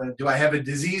like, do I have a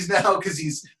disease now? Cause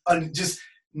he's just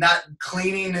not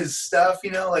cleaning his stuff, you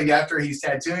know, like after he's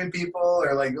tattooing people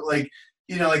or like,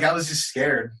 you know, like I was just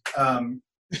scared. And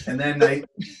then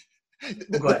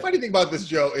the funny thing about this,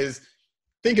 Joe, is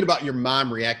thinking about your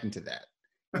mom reacting to that.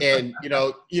 And, you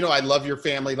know, I love your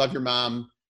family, love your mom.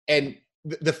 And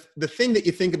the thing that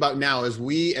you think about now is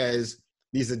we as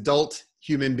these adult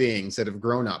human beings that have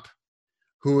grown up,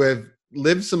 who have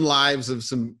lived some lives of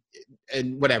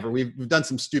and whatever, we've done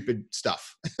some stupid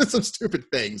stuff, some stupid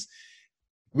things.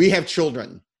 We have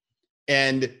children,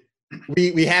 and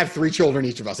we have 3 children.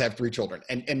 Each of us have 3 children.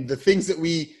 And the things that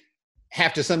we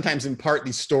have to sometimes impart,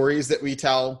 these stories that we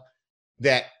tell,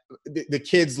 that the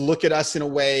kids look at us in a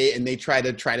way and they try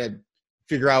to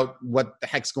figure out what the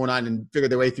heck's going on and figure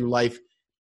their way through life.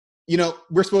 You know,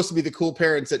 we're supposed to be the cool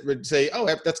parents that would say, oh,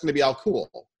 that's going to be all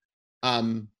cool.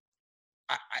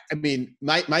 I mean,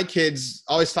 my kids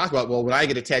always talk about, well, when I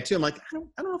get a tattoo, I'm like, I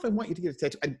don't know if I want you to get a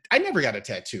tattoo. I never got a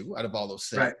tattoo out of all those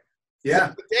things. Right.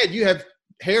 Yeah. But Dad, you have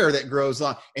hair that grows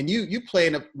long, and you play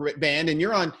in a band, and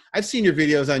you're on. I've seen your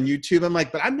videos on YouTube. I'm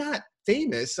like, but I'm not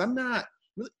famous. I'm not.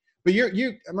 Really,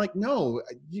 but I'm like, no,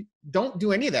 you don't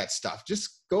do any of that stuff.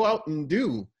 Just go out and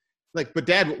do. Like, but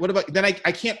Dad, what about? Then I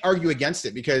can't argue against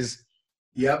it because,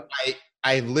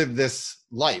 I live this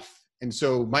life. And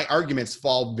so my arguments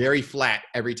fall very flat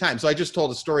every time. So I just told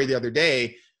a story the other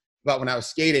day about when I was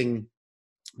skating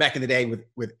back in the day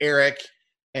with Eric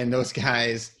and those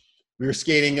guys. We were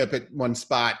skating up at one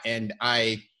spot, and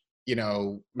we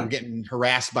were getting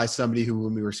harassed by somebody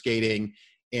when we were skating,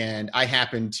 and I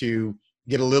happened to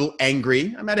get a little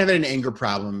angry. I might have an anger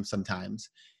problem sometimes.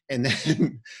 And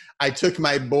then I took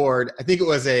my board. I think it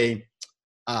was a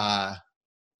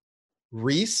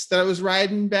Reese that I was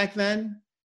riding back then.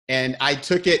 And I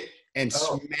took it and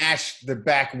smashed the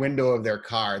back window of their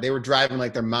car. They were driving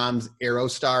like their mom's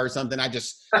Aerostar or something. I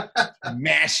just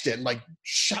mashed it. Like,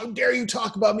 how dare you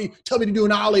talk about me? Tell me to do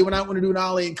an ollie when I want to do an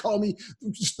ollie, and call me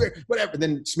whatever.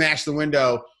 Then smashed the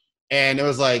window. And it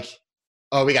was like,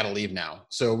 oh, we got to leave now.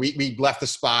 So we left the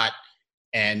spot,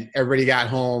 and everybody got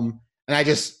home. And I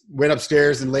just went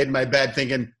upstairs and laid in my bed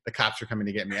thinking the cops are coming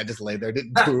to get me. I just laid there,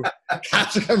 didn't move.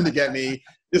 Cops are coming to get me.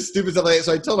 This stupid stuff like that.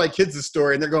 So I told my kids the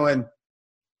story, and they're going,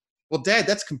 well, Dad,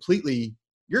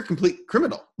 you're a complete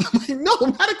criminal. I'm like, no,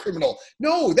 I'm not a criminal.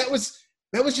 No, that was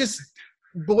just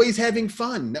boys having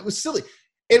fun. That was silly.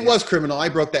 It was criminal. I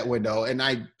broke that window, and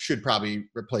I should probably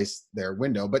replace their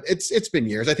window, but it's been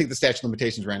years. I think the statute of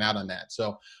limitations ran out on that.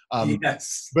 So,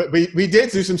 yes. But we did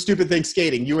do some stupid things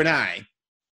skating, you and I.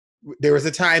 there was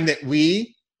a time that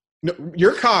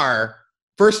your car,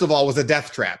 first of all, was a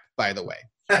death trap, by the way.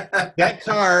 That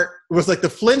car was like the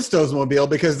Flintstones mobile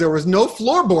because there was no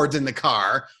floorboards in the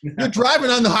car. You're driving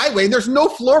on the highway and there's no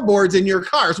floorboards in your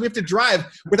car. So we have to drive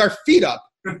with our feet up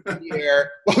in the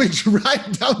air while we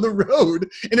drive down the road.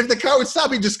 And if the car would stop,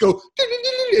 we'd just go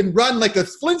and run like the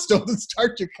Flintstones and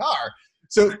start your car.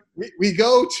 So we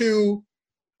go to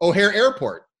O'Hare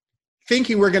Airport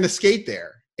thinking we're going to skate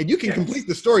there. And you can complete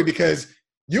the story because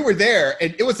you were there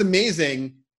and it was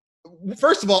amazing.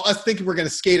 First of all, us thinking we're going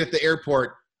to skate at the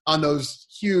airport on those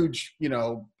huge,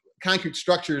 concrete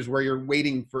structures where you're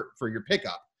waiting for your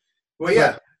pickup. Well,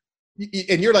 yeah.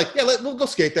 And you're like, yeah, we'll go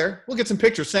skate there. We'll get some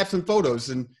pictures, snap some photos,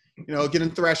 and, get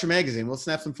in Thrasher magazine. We'll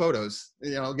snap some photos,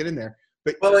 get in there.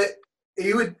 But well,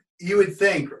 you would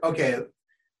think, okay,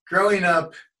 growing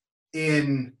up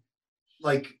in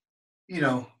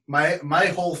my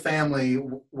whole family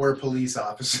were police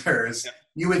officers. Yeah.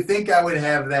 You would think I would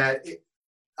have that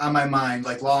on my mind,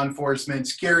 like law enforcement,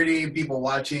 security, people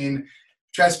watching,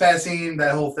 trespassing,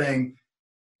 that whole thing.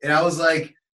 And I was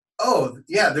like, oh,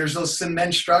 yeah, there's those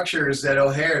cement structures at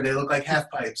O'Hare. They look like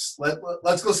half pipes.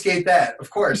 Let's go skate that.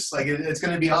 Of course, like it's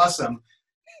going to be awesome.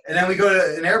 And then we go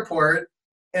to an airport,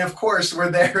 and of course, we're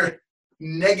there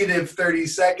negative 30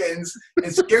 seconds,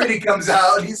 and security comes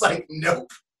out, and he's like,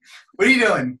 nope. What are you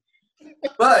doing?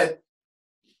 But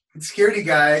the security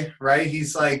guy, right,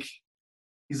 he's like,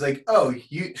 oh,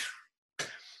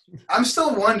 I'm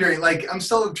still wondering, I'm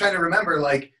still trying to remember,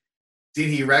 did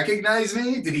he recognize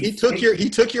me? Did he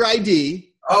took your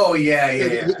ID. Oh,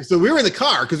 yeah. So we were in the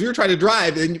car because we were trying to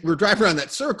drive, and we're driving around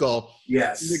that circle.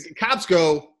 Yes. The cops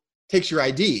takes your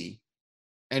ID,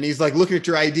 and he's like looking at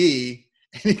your ID,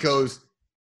 and he goes,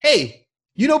 hey,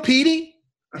 you know Petey?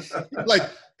 Like,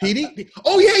 Petey?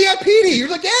 Oh, yeah, Petey. You're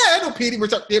like, yeah, I know Petey. We're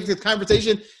talking, we have this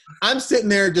conversation. I'm sitting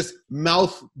there just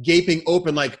mouth gaping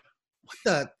open, like,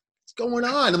 what's going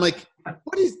on? I'm like,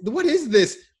 what is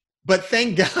this? But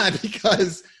thank God,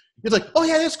 because he's like, oh,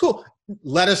 yeah, that's cool.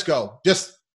 Let us go.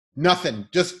 Just nothing.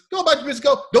 Just go about your business.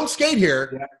 Go. Don't skate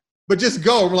here, but just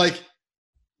go. We're like,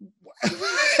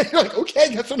 you're like,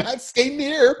 okay, guess we're not skating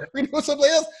here. We're going to go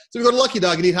someplace else. So we go to Lucky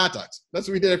Dog and eat hot dogs. That's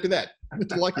what we did after that. We went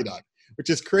to Lucky Dog,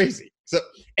 which is crazy. So,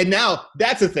 and now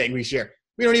that's a thing we share.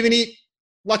 We don't even eat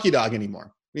Lucky Dog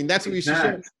anymore. I mean, that's what we should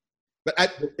share.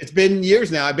 But it's been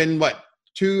years now. I've been,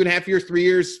 2.5 years, 3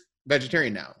 years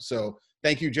vegetarian now. So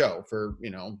thank you, Joe, for,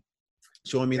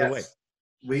 showing me the way.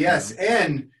 Well, yes.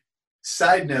 And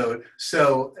side note,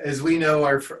 so as we know,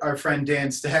 our friend Dan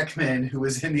Stackman, who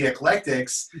was in the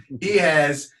Eclectics, he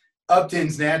has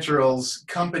Upton's Naturals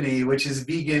company, which is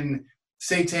vegan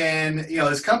seitan.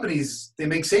 His companies, they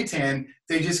make seitan.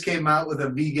 They just came out with a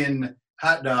vegan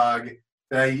hot dog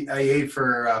that I ate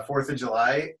for 4th of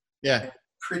July. Yeah.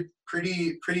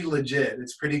 Pretty legit.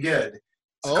 It's pretty good.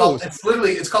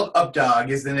 It's called Up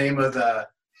Dog is the name of the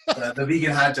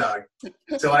vegan hot dog.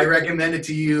 So I recommend it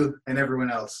to you and everyone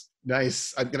else.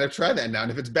 Nice. I'm going to try that now.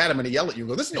 And if it's bad, I'm going to yell at you and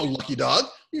go, this is no Lucky Dog.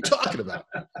 What are you talking about?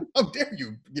 How dare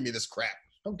you give me this crap?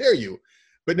 How dare you?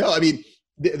 But no, I mean,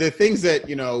 the things that,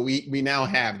 we now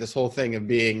have, this whole thing of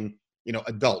being,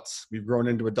 adults. We've grown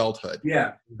into adulthood.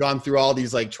 Yeah. We've gone through all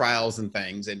these trials and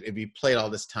things, and we played all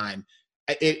this time.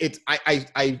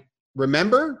 I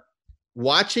remember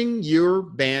watching your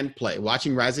band play,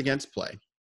 watching Rise Against play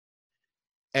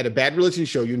at a Bad Religion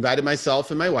show. You invited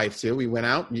myself and my wife to. We went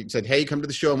out. You said, hey, come to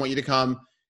the show. I want you to come.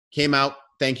 Came out.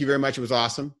 Thank you very much. It was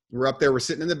awesome. We're up there. We're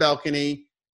sitting in the balcony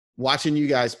watching you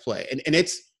guys play. And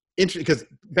it's interesting because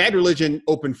Bad Religion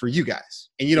opened for you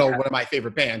guys. And, one of my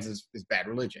favorite bands is Bad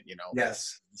Religion,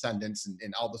 Yes. Descendants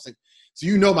and all those things.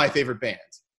 So my favorite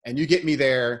bands. And you get me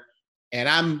there, and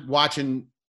I'm watching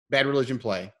Bad Religion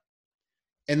play.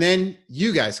 And then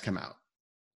you guys come out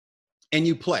and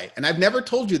you play. And I've never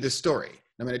told you this story.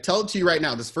 I'm going to tell it to you right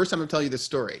now. This is the first time I'm telling you this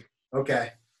story.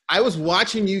 Okay. I was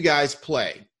watching you guys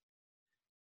play.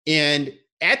 And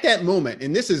at that moment,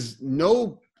 and this is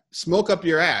no smoke up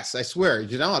your ass, I swear.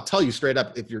 I'll tell you straight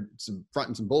up if you're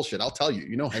fronting some bullshit. I'll tell you.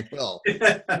 I will.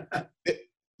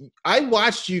 I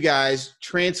watched you guys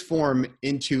transform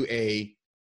into a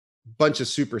bunch of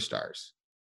superstars.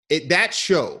 That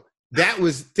show. That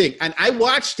was the thing. And I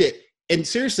watched it. And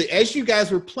seriously, as you guys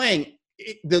were playing,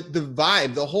 the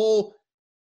vibe, the whole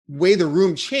way the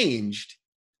room changed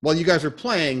while you guys were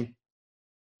playing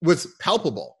was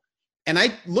palpable. And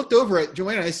I looked over at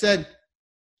Joanna and I said,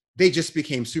 they just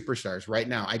became superstars right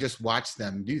now. I just watched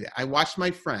them do that. I watched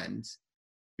my friends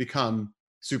become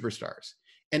superstars.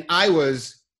 And I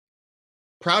was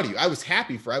proud of you. I was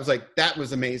happy I was like, that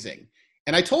was amazing.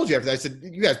 And I told you after that, I said,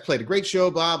 you guys played a great show,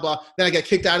 blah, blah. Then I got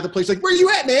kicked out of the place. Like, where are you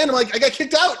at, man? I'm like, I got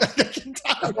kicked out. I got kicked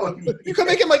out. You come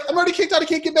back in. I'm like, I'm already kicked out. I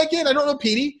can't get back in. I don't know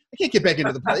Petey. I can't get back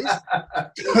into the place.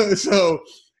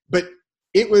 But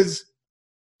it was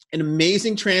an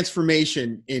amazing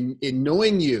transformation in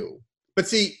knowing you. But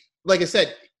see, like I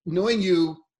said, knowing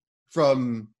you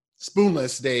from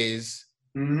Spoonless days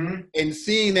Mm-hmm. and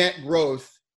seeing that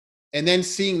growth and then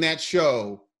seeing that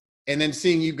show and then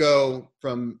seeing you go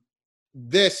from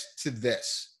this to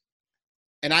this.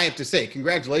 And I have to say,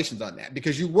 congratulations on that,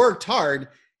 because you worked hard.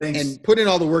 Thanks. And put in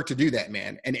all the work to do that,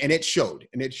 man. And it showed,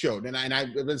 and it showed. And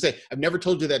I'm going to say, I've never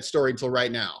told you that story until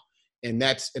right now. And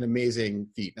that's an amazing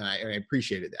feat. And I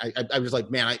appreciate it. I was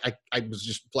like, man, I was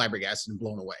just flabbergasted and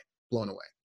blown away.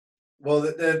 Well,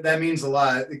 that means a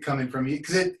lot coming from you.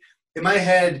 Because in my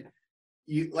head,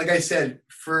 like I said,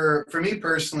 for me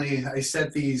personally, I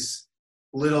set these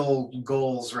little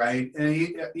goals, right?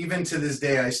 And even to this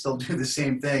day, I still do the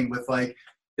same thing with, like,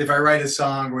 if I write a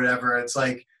song or whatever, it's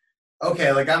like,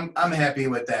 okay, like I'm happy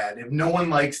with that. If no one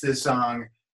likes this song,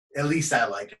 at least I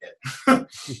like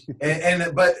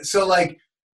it. But so, like,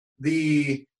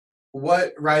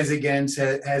 what Rise Against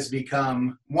has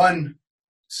become, one,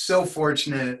 so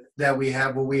fortunate that we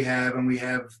have what we have, and we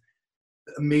have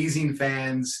amazing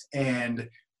fans and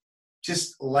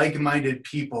just like-minded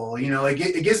people. You know, like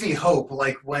it gives me hope.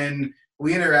 Like when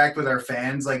we interact with our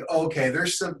fans, like, okay,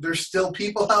 there's still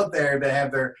people out there that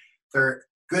have a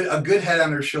good head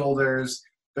on their shoulders.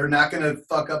 They're not going to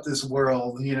fuck up this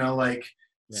world, you know, like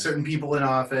certain people in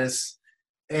office.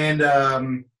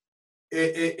 And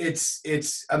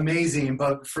it's amazing.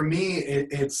 But for me,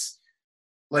 it's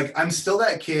like, I'm still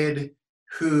that kid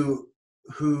who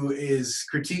is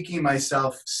critiquing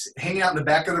myself, hanging out in the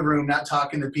back of the room, not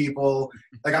talking to people.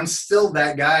 Like, I'm still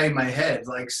that guy in my head.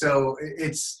 Like, so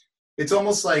it's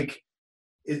almost like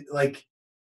it's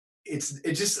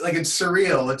just like, it's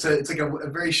surreal. It's like a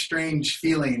very strange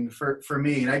feeling for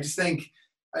me. And I just think,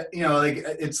 you know, like,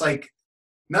 it's like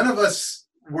none of us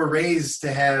were raised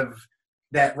to have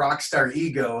that rock star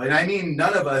ego. And I mean,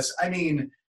 none of us, I mean,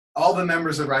 all the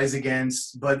members of Rise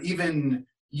Against, but even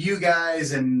you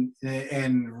guys and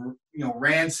you know,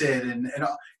 Rancid and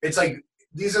it's like,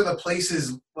 these are the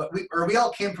places, we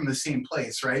all came from the same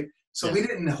place, right? So we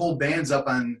didn't hold bands up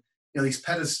on, you know, these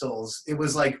pedestals. It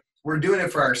was like, we're doing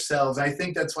it for ourselves. I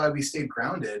think that's why we stayed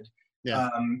grounded, you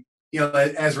know,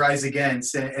 as Rise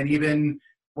Against. And even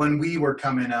when we were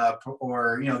coming up,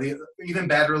 or, you know, even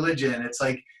Bad Religion, it's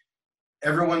like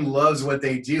everyone loves what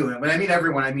they do. And when I mean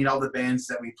everyone, I mean all the bands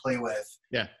that we play with.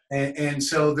 Yeah. And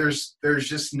so there's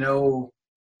just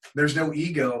there's no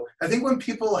ego. I think when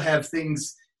people have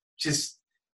things just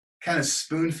kind of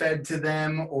spoon-fed to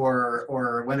them,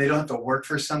 or when they don't have to work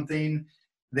for something,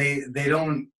 it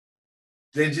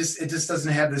just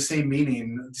doesn't have the same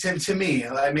meaning to me.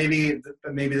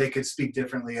 Maybe they could speak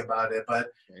differently about it, but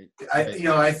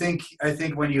I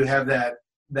think when you have that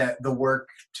the work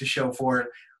to show for it,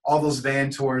 all those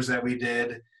van tours that we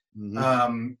did,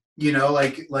 you know,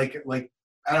 like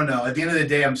I don't know, at the end of the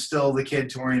day, I'm still the kid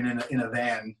touring in a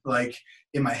van, like,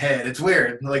 in my head. It's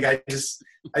weird. Like, I just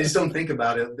don't think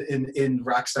about it in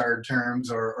rock star terms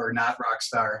or not rock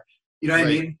star. You know what I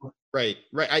mean? Right.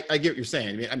 I get what you're saying.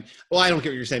 I mean, I don't get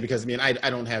what you're saying, because I mean, I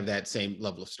don't have that same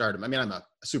level of stardom. I mean, I'm a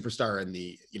superstar in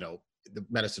the, you know, the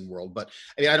medicine world, but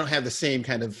I mean, I don't have the same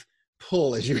kind of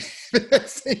pull as you.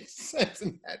 Same sense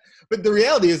in that. But the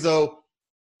reality is, though,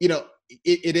 you know,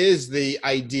 it is the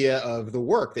idea of the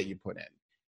work that you put in,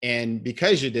 and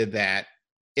because you did that,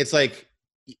 it's like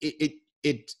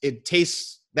it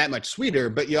tastes that much sweeter.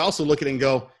 But you also look at it and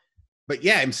go, but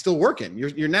yeah, I'm still working.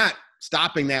 You're not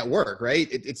stopping that work, right?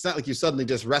 It's not like you suddenly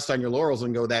just rest on your laurels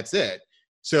and go, that's it.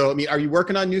 So, I mean, are you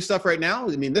working on new stuff right now?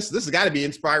 I mean, this has got to be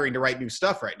inspiring to write new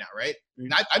stuff right now, right? I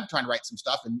mean, I'm trying to write some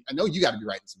stuff, and I know you got to be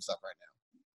writing some stuff right now.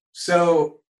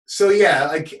 So yeah,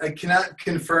 I cannot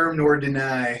confirm nor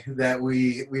deny that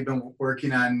we've been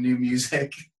working on new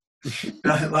music.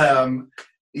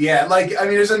 Yeah, like, I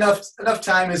mean, there's enough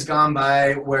time has gone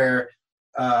by where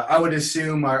I would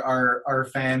assume our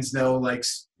fans know, like,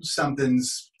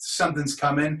 something's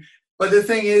coming. But the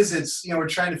thing is, it's, you know, we're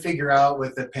trying to figure out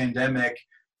with the pandemic,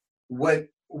 what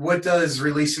does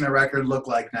releasing a record look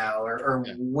like now, or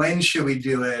when should we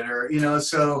do it, or, you know,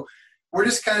 so we're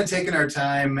just kind of taking our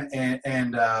time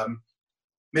and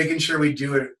making sure we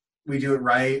do it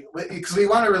right, because we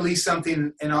want to release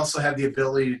something and also have the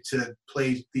ability to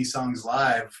play these songs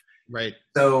live. Right.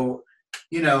 So,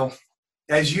 you know,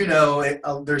 as you know,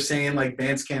 they're saying, like,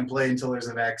 bands can't play until there's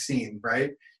a vaccine,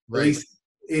 right? Right. At least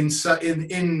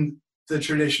in the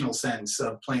traditional sense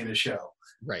of playing a show.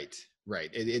 Right. Right.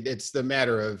 It's the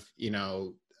matter of,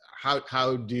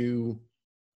 how do,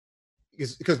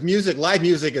 because live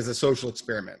music is a social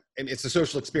experiment, and it's a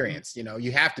social experience.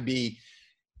 You have to be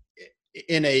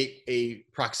in a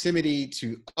proximity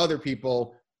to other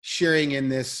people, sharing in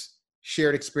this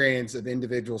shared experience of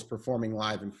individuals performing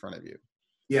live in front of you.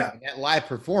 Yeah. And that live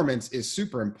performance is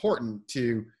super important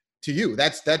to you.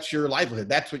 That's your livelihood.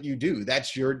 That's what you do.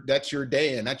 That's your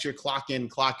day in, that's your clock in,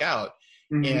 clock out.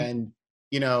 Mm-hmm. And,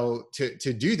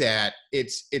 to do that,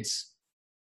 it's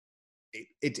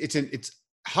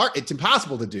hard. It's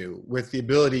impossible to do with the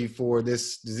ability for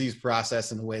this disease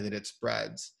process and the way that it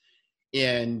spreads.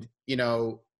 And,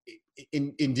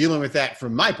 in dealing with that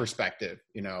from my perspective,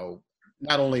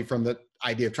 not only from the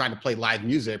idea of trying to play live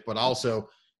music, but also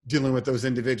dealing with those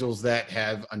individuals that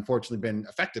have unfortunately been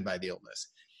affected by the illness.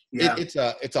 Yeah. It's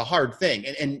a hard thing.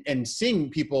 And seeing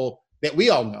people that we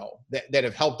all know that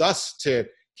have helped us to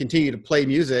continue to play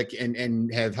music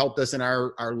and have helped us in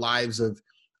our lives of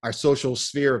our social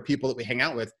sphere of people that we hang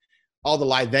out with, all the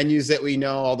live venues that we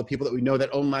know, all the people that we know that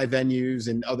own live venues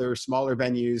and other smaller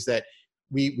venues that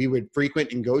we would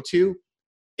frequent and go to.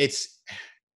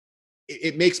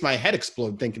 It makes my head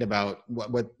explode thinking about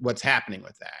what's happening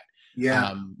with that.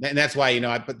 Yeah. And that's why,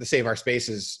 I put the Save Our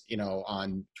Spaces,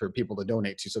 on for people to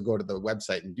donate to. So go to the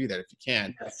website and do that if you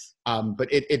can. Yes. But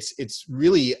it's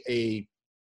really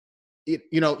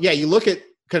you look at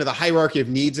kind of the hierarchy of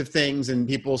needs of things, and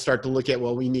people start to look at,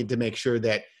 well, we need to make sure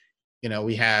that,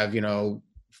 we have,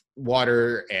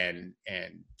 water and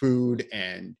food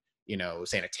and,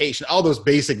 sanitation, all those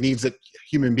basic needs that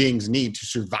human beings need to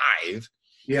survive.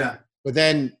 Yeah. But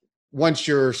then once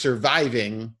you're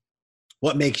surviving,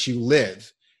 what makes you live?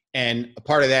 And a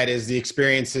part of that is the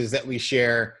experiences that we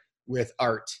share with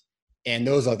art and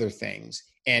those other things.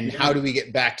 And how do we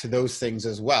get back to those things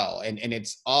as well? And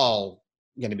it's all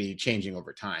going to be changing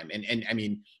over time. And I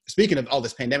mean, speaking of all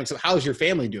this pandemic, so how's your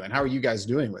family doing? How are you guys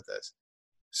doing with this?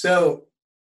 So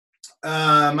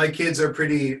my kids are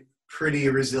pretty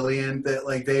resilient. That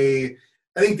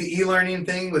I think the e-learning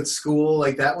thing with school,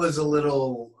 like that was a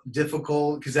little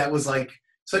difficult because that was like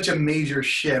such a major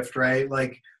shift, right?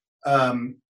 Like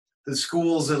the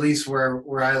schools, at least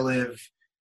where I live,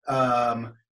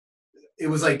 it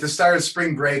was like the start of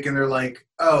spring break, and they're like,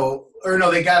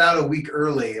 they got out a week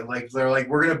early. Like they're like,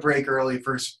 we're gonna break early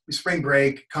for spring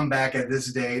break, come back at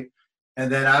this date,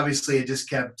 and then obviously it just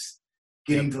kept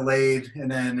getting delayed, and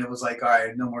then it was like, all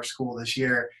right, no more school this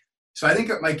year. So I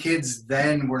think my kids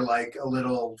then were like a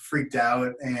little freaked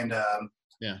out, and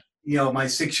my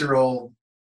 6-year-old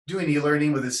doing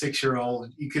e-learning with a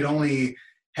 6-year-old, you could only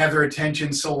have their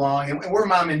attention so long, and we're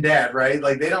mom and dad, right?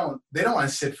 Like they don't want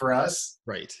to sit for us,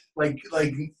 right? Like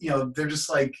they're just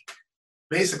like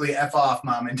basically F off,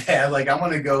 mom and dad. Like I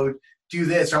want to go do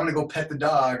this, or I want to go pet the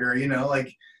dog, or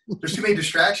like there's too many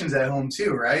distractions at home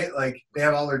too, right? Like they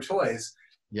have all their toys.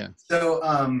 Yeah.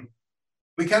 So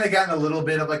we kind of got in a little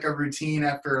bit of like a routine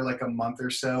after like a month or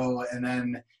so, and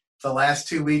then the last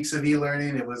 2 weeks of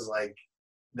e-learning, it was like,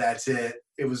 that's it.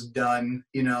 It was done.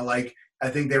 Like I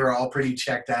think they were all pretty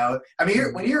checked out. I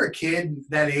mean, when you're a kid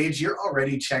that age, you're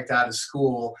already checked out of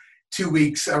school 2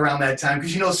 weeks around that time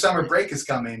because summer break is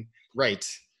coming. Right.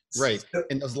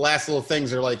 And those last little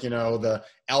things are like, the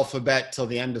alphabet till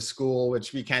the end of school,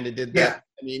 which we kind of did that. Yeah.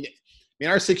 I mean,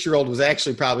 our 6-year-old was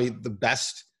actually probably the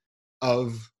best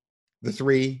of the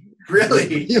three.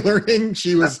 Really? E-learning.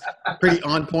 She was pretty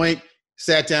on point,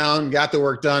 sat down, got the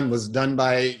work done, was done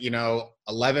by,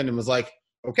 11, and was like,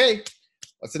 okay,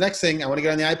 what's the next thing? I want to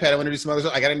get on the iPad. I want to do some other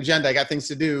stuff. I got an agenda. I got things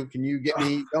to do. Can you get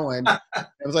me going? I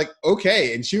was like,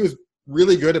 okay. And she was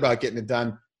really good about getting it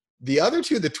done. The other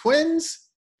two, the twins,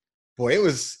 boy, it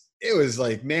was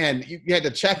like, man, you had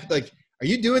to check, like, are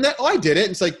you doing that? Oh, I did it.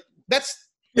 And it's like, that's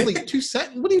only 2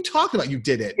 sentences. What are you talking about? You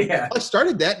did it. Yeah. I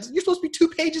started that. You're supposed to be 2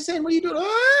 pages in. What are you doing?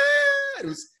 It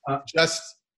was just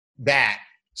that.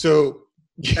 So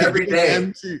every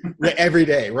day. Every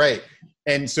day, right.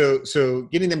 And so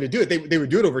getting them to do it, they would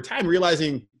do it over time,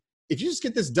 realizing if you just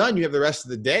get this done, you have the rest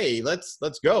of the day. Let's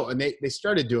go. And they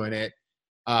started doing it.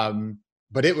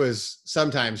 But it was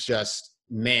sometimes just,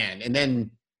 man. And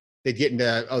then they'd get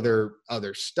into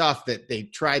other stuff that they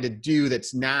try to do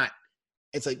that's not,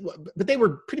 it's like, but they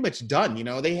were pretty much done.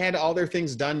 They had all their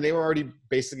things done. They were already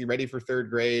basically ready for 3rd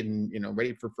grade and,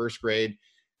 ready for 1st grade.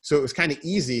 So it was kind of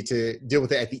easy to deal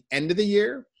with it at the end of the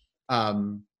year.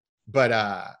 To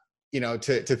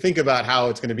think about how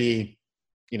it's going to be,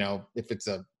 if it's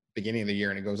a beginning of the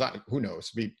year and it goes on, who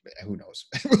knows? Who knows?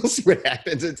 We'll see what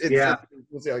happens.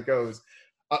 We'll see how it goes.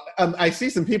 I see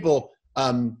some people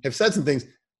have said some things.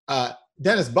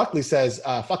 Dennis Buckley says,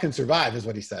 fucking survive is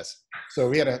what he says. So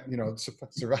we had to,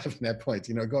 survive in that point,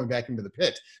 going back into the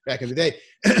pit back in the day.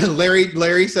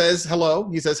 Larry says hello.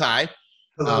 He says hi.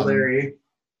 Hello, Larry.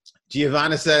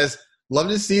 Giovanna says, love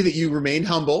to see that you remained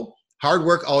humble. Hard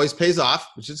work always pays off,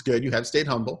 which is good. You have stayed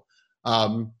humble.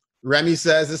 Remy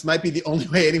says, this might be the only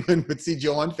way anyone would see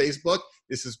Joe on Facebook.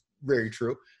 This is very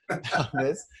true.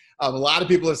 A lot of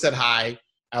people have said hi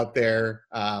out there.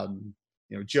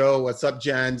 Joe, what's up,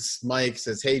 gents? Mike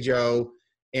says, hey, Joe.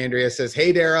 Andrea says,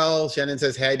 hey, Daryl. Shannon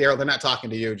says, hey, Daryl. They're not talking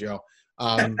to you, Joe.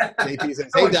 JP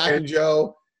says, hey, Dr.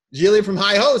 Joe. Jillian from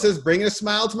Hi Ho says, bringing a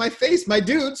smile to my face, my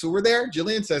dude. So we're there.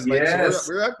 Jillian says, yes.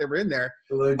 So we're up there. We're in there.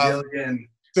 Hello, Jillian.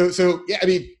 So yeah, I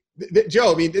mean,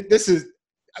 Joe, this is,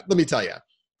 let me tell you,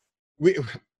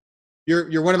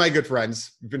 you're one of my good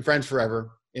friends. We've been friends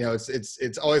forever.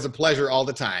 It's always a pleasure all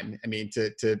the time. I mean,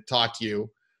 to talk to you.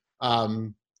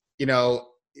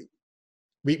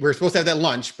 We're supposed to have that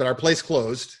lunch, but our place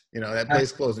closed. That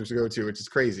place closed. There's to go to, which is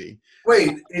crazy.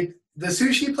 Wait, the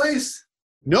sushi place?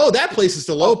 No, that place is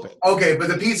still open. Okay, but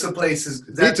the pizza place is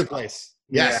pizza place.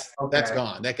 Yes, yeah, okay. That's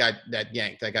gone. That got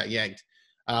yanked.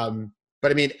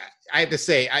 But I mean, I have to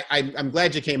say, I'm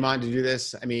glad you came on to do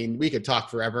this. I mean, we could talk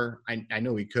forever. I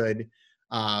know we could.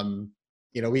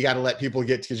 We got to let people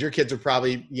get, because your kids are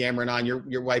probably yammering on.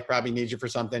 Your wife probably needs you for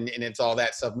something, and it's all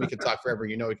that stuff. We could talk forever.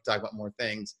 We could talk about more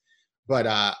things. But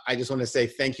I just want to say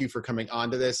thank you for coming on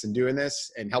to this and doing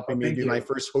this and helping me do my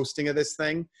first hosting of this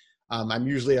thing. I'm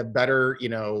usually a better,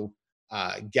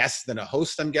 guest than a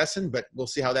host, I'm guessing, but we'll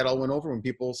see how that all went over when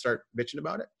people start bitching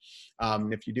about it.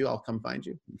 If you do, I'll come find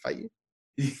you and fight you.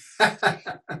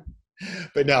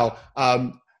 But no,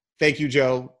 thank you,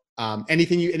 Joe.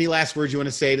 Any last words you want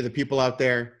to say to the people out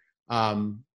there?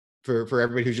 For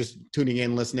everybody who's just tuning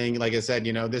in, listening, like I said,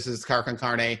 this is Car Con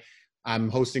Carne. I'm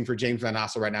hosting for James Van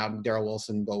Ossel right now, Daryl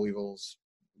Wilson, Bo Weevils,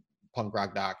 Punk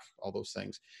Rock Doc, all those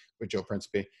things with Joe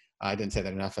Principe. I didn't say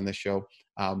that enough on this show.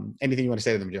 Anything you want to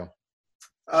say to them, Joe?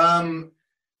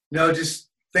 No,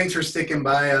 just thanks for sticking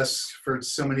by us for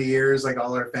so many years, like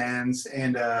all our fans.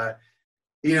 And,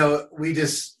 we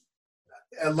just,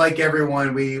 like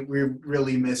everyone, we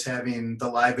really miss having the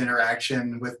live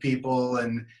interaction with people.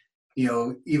 And,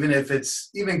 even if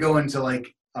it's even going to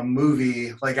like a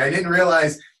movie, like I didn't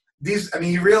realize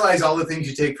you realize all the things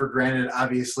you take for granted,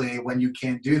 obviously, when you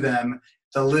can't do them,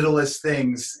 the littlest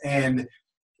things. And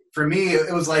for me,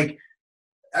 it was like,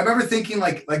 I remember thinking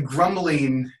like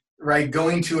grumbling, right?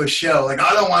 Going to a show, like,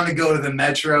 I don't want to go to the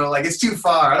Metro. Like, it's too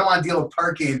far. I don't want to deal with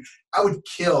parking. I would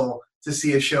kill to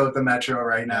see a show at the Metro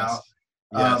right now.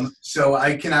 Yes. So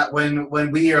I cannot,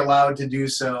 when we are allowed to do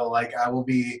so, like I will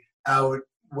be out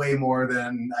way more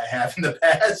than I have in the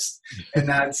past and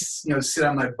not, sit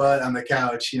on my butt on the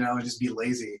couch, and just be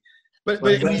lazy. But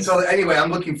so anyway,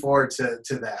 I'm looking forward to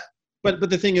that. But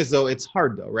the thing is, though, it's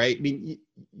hard, though, right? I mean,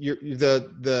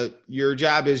 your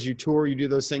job is you tour, you do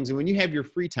those things, and when you have your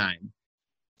free time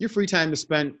to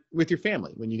spend with your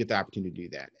family when you get the opportunity to do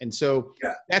that. And so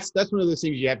that's one of those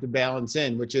things you have to balance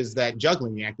in, which is that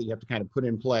juggling act that you have to kind of put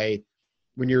in play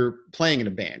when you're playing in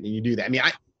a band and you do that. I mean,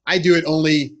 I do it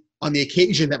only on the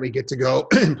occasion that we get to go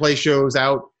and play shows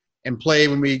out and play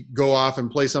when we go off and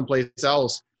play someplace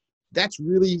else. That's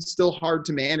really still hard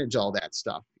to manage all that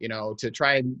stuff, to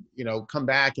try and, come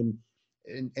back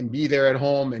and be there at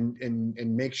home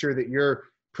and make sure that you're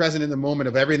present in the moment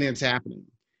of everything that's happening.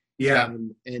 Yeah.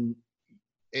 And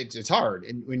it's hard.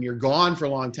 And when you're gone for a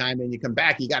long time and you come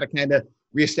back, you got to kind of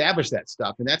reestablish that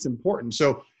stuff. And that's important.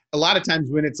 So a lot of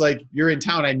times when it's like, you're in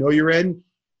town, I know you're in,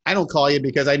 I don't call you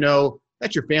because I know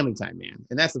that's your family time, man.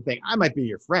 And that's the thing. I might be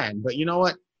your friend, but you know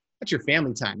what? That's your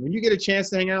family time. When you get a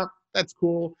chance to hang out, that's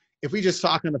cool. If we just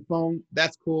talk on the phone,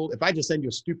 that's cool. If I just send you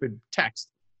a stupid text,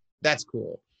 that's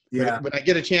cool. Yeah. But when I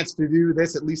get a chance to do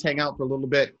this, at least hang out for a little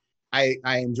bit, I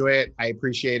enjoy it. I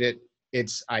appreciate it.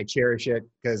 I cherish it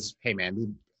because, hey,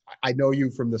 man, I know you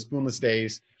from the Spoonless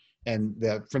days and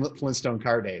the Flintstone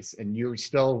car days, and you're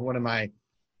still one of my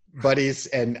buddies,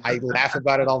 and I laugh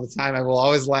about it all the time. I will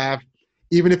always laugh.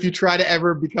 Even if you try to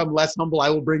ever become less humble, I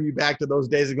will bring you back to those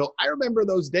days and go, I remember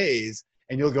those days.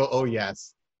 And you'll go, oh,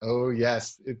 yes. Oh,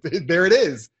 yes. There it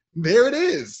is. There it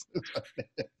is.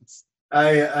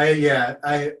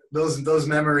 Those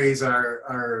memories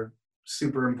are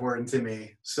super important to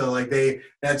me. So like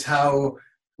that's how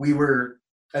we were,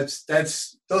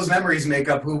 those memories make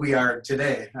up who we are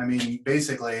today. I mean,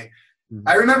 basically,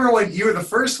 I remember when you were the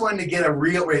first one to get a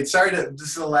real, this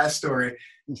is the last story.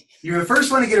 You were the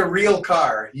first one to get a real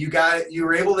car. You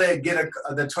were able to get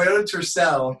the Toyota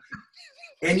Tercel,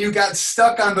 and you got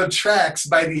stuck on the tracks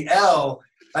by the L,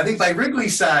 I think by Wrigley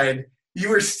side. You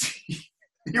were,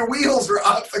 Your wheels were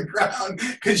off the ground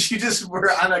because you just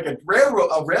were on like a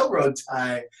railroad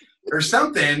tie or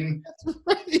something.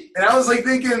 Right. And I was like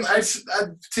thinking,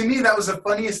 to me, that was the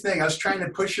funniest thing. I was trying to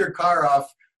push your car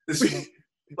off this,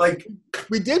 like.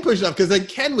 We did push it off because like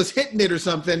Ken was hitting it or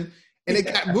something, and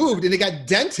it got moved and it got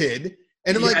dented.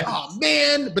 And I'm like, oh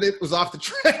man, but it was off the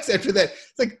tracks after that.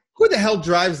 It's like, who the hell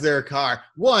drives their car?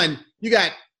 One, you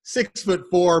got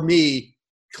 6'4" me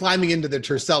climbing into the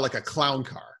Tercel like a clown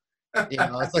car. You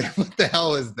know, it's like, what the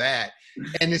hell is that?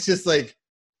 And it's just like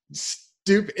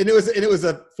stupid. And it was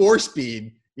a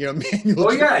 4-speed, you know, manual.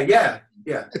 Oh yeah.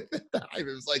 It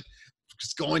was like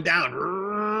just going down,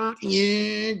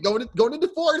 going into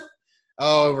fourth.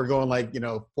 Oh, we're going like,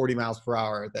 40 miles per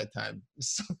hour at that time.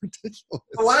 It's so ridiculous.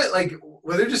 Why? Like,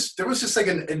 well, there was just like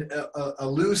a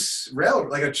loose rail,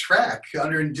 like a track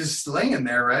under just laying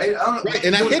there, right? Right,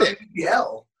 and I hit it.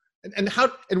 L. And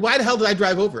why the hell did I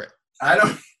drive over it? I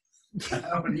don't.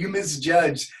 You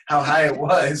misjudged how high it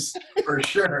was for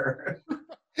sure.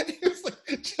 It was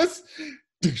like just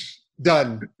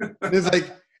done. It's like,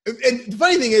 and the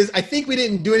funny thing is, I think we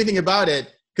didn't do anything about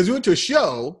it because we went to a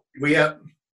show.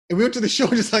 And we went to the show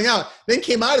and just hung out. Then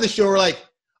came out of the show, we're like,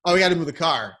 oh, we got to move the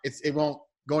car. It won't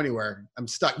go anywhere. I'm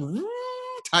stuck.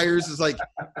 Tires is like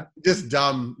just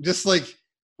dumb. Just like,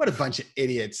 what a bunch of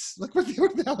idiots. Like, what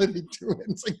the hell are they doing?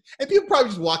 It's like, and people probably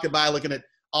just walking by looking at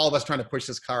all of us trying to push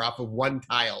this car off of one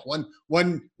tile,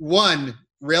 one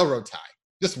railroad tie.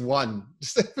 Just one.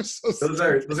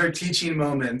 Those are teaching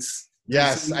moments.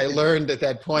 Yes, I learned at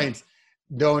that point,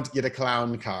 don't get a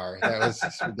clown car. That was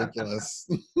just ridiculous.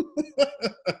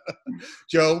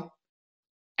 Joe,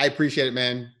 I appreciate it,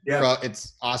 man. Yeah.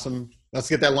 It's awesome. Let's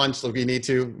get that lunch if you need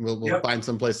to. We'll find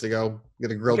some place to go.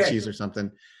 Get a grilled cheese or something.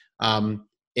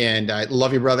 And I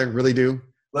love you, brother. Really do.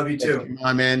 Love you too. Come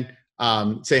on, man.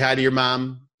 Say hi to your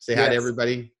mom. Say hi to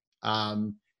everybody.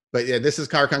 But yeah, this is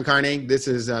Car Con Carne. This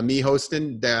is me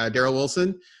hosting, Daryl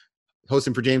Wilson,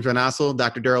 hosting for James Van Ossel,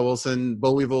 Dr. Daryl Wilson,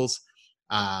 Boll Weevils.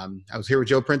 I was here with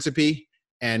Joe Principe,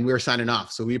 and we're signing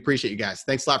off. So we appreciate you guys.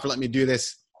 Thanks a lot for letting me do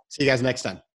this. See you guys next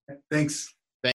time. Thanks.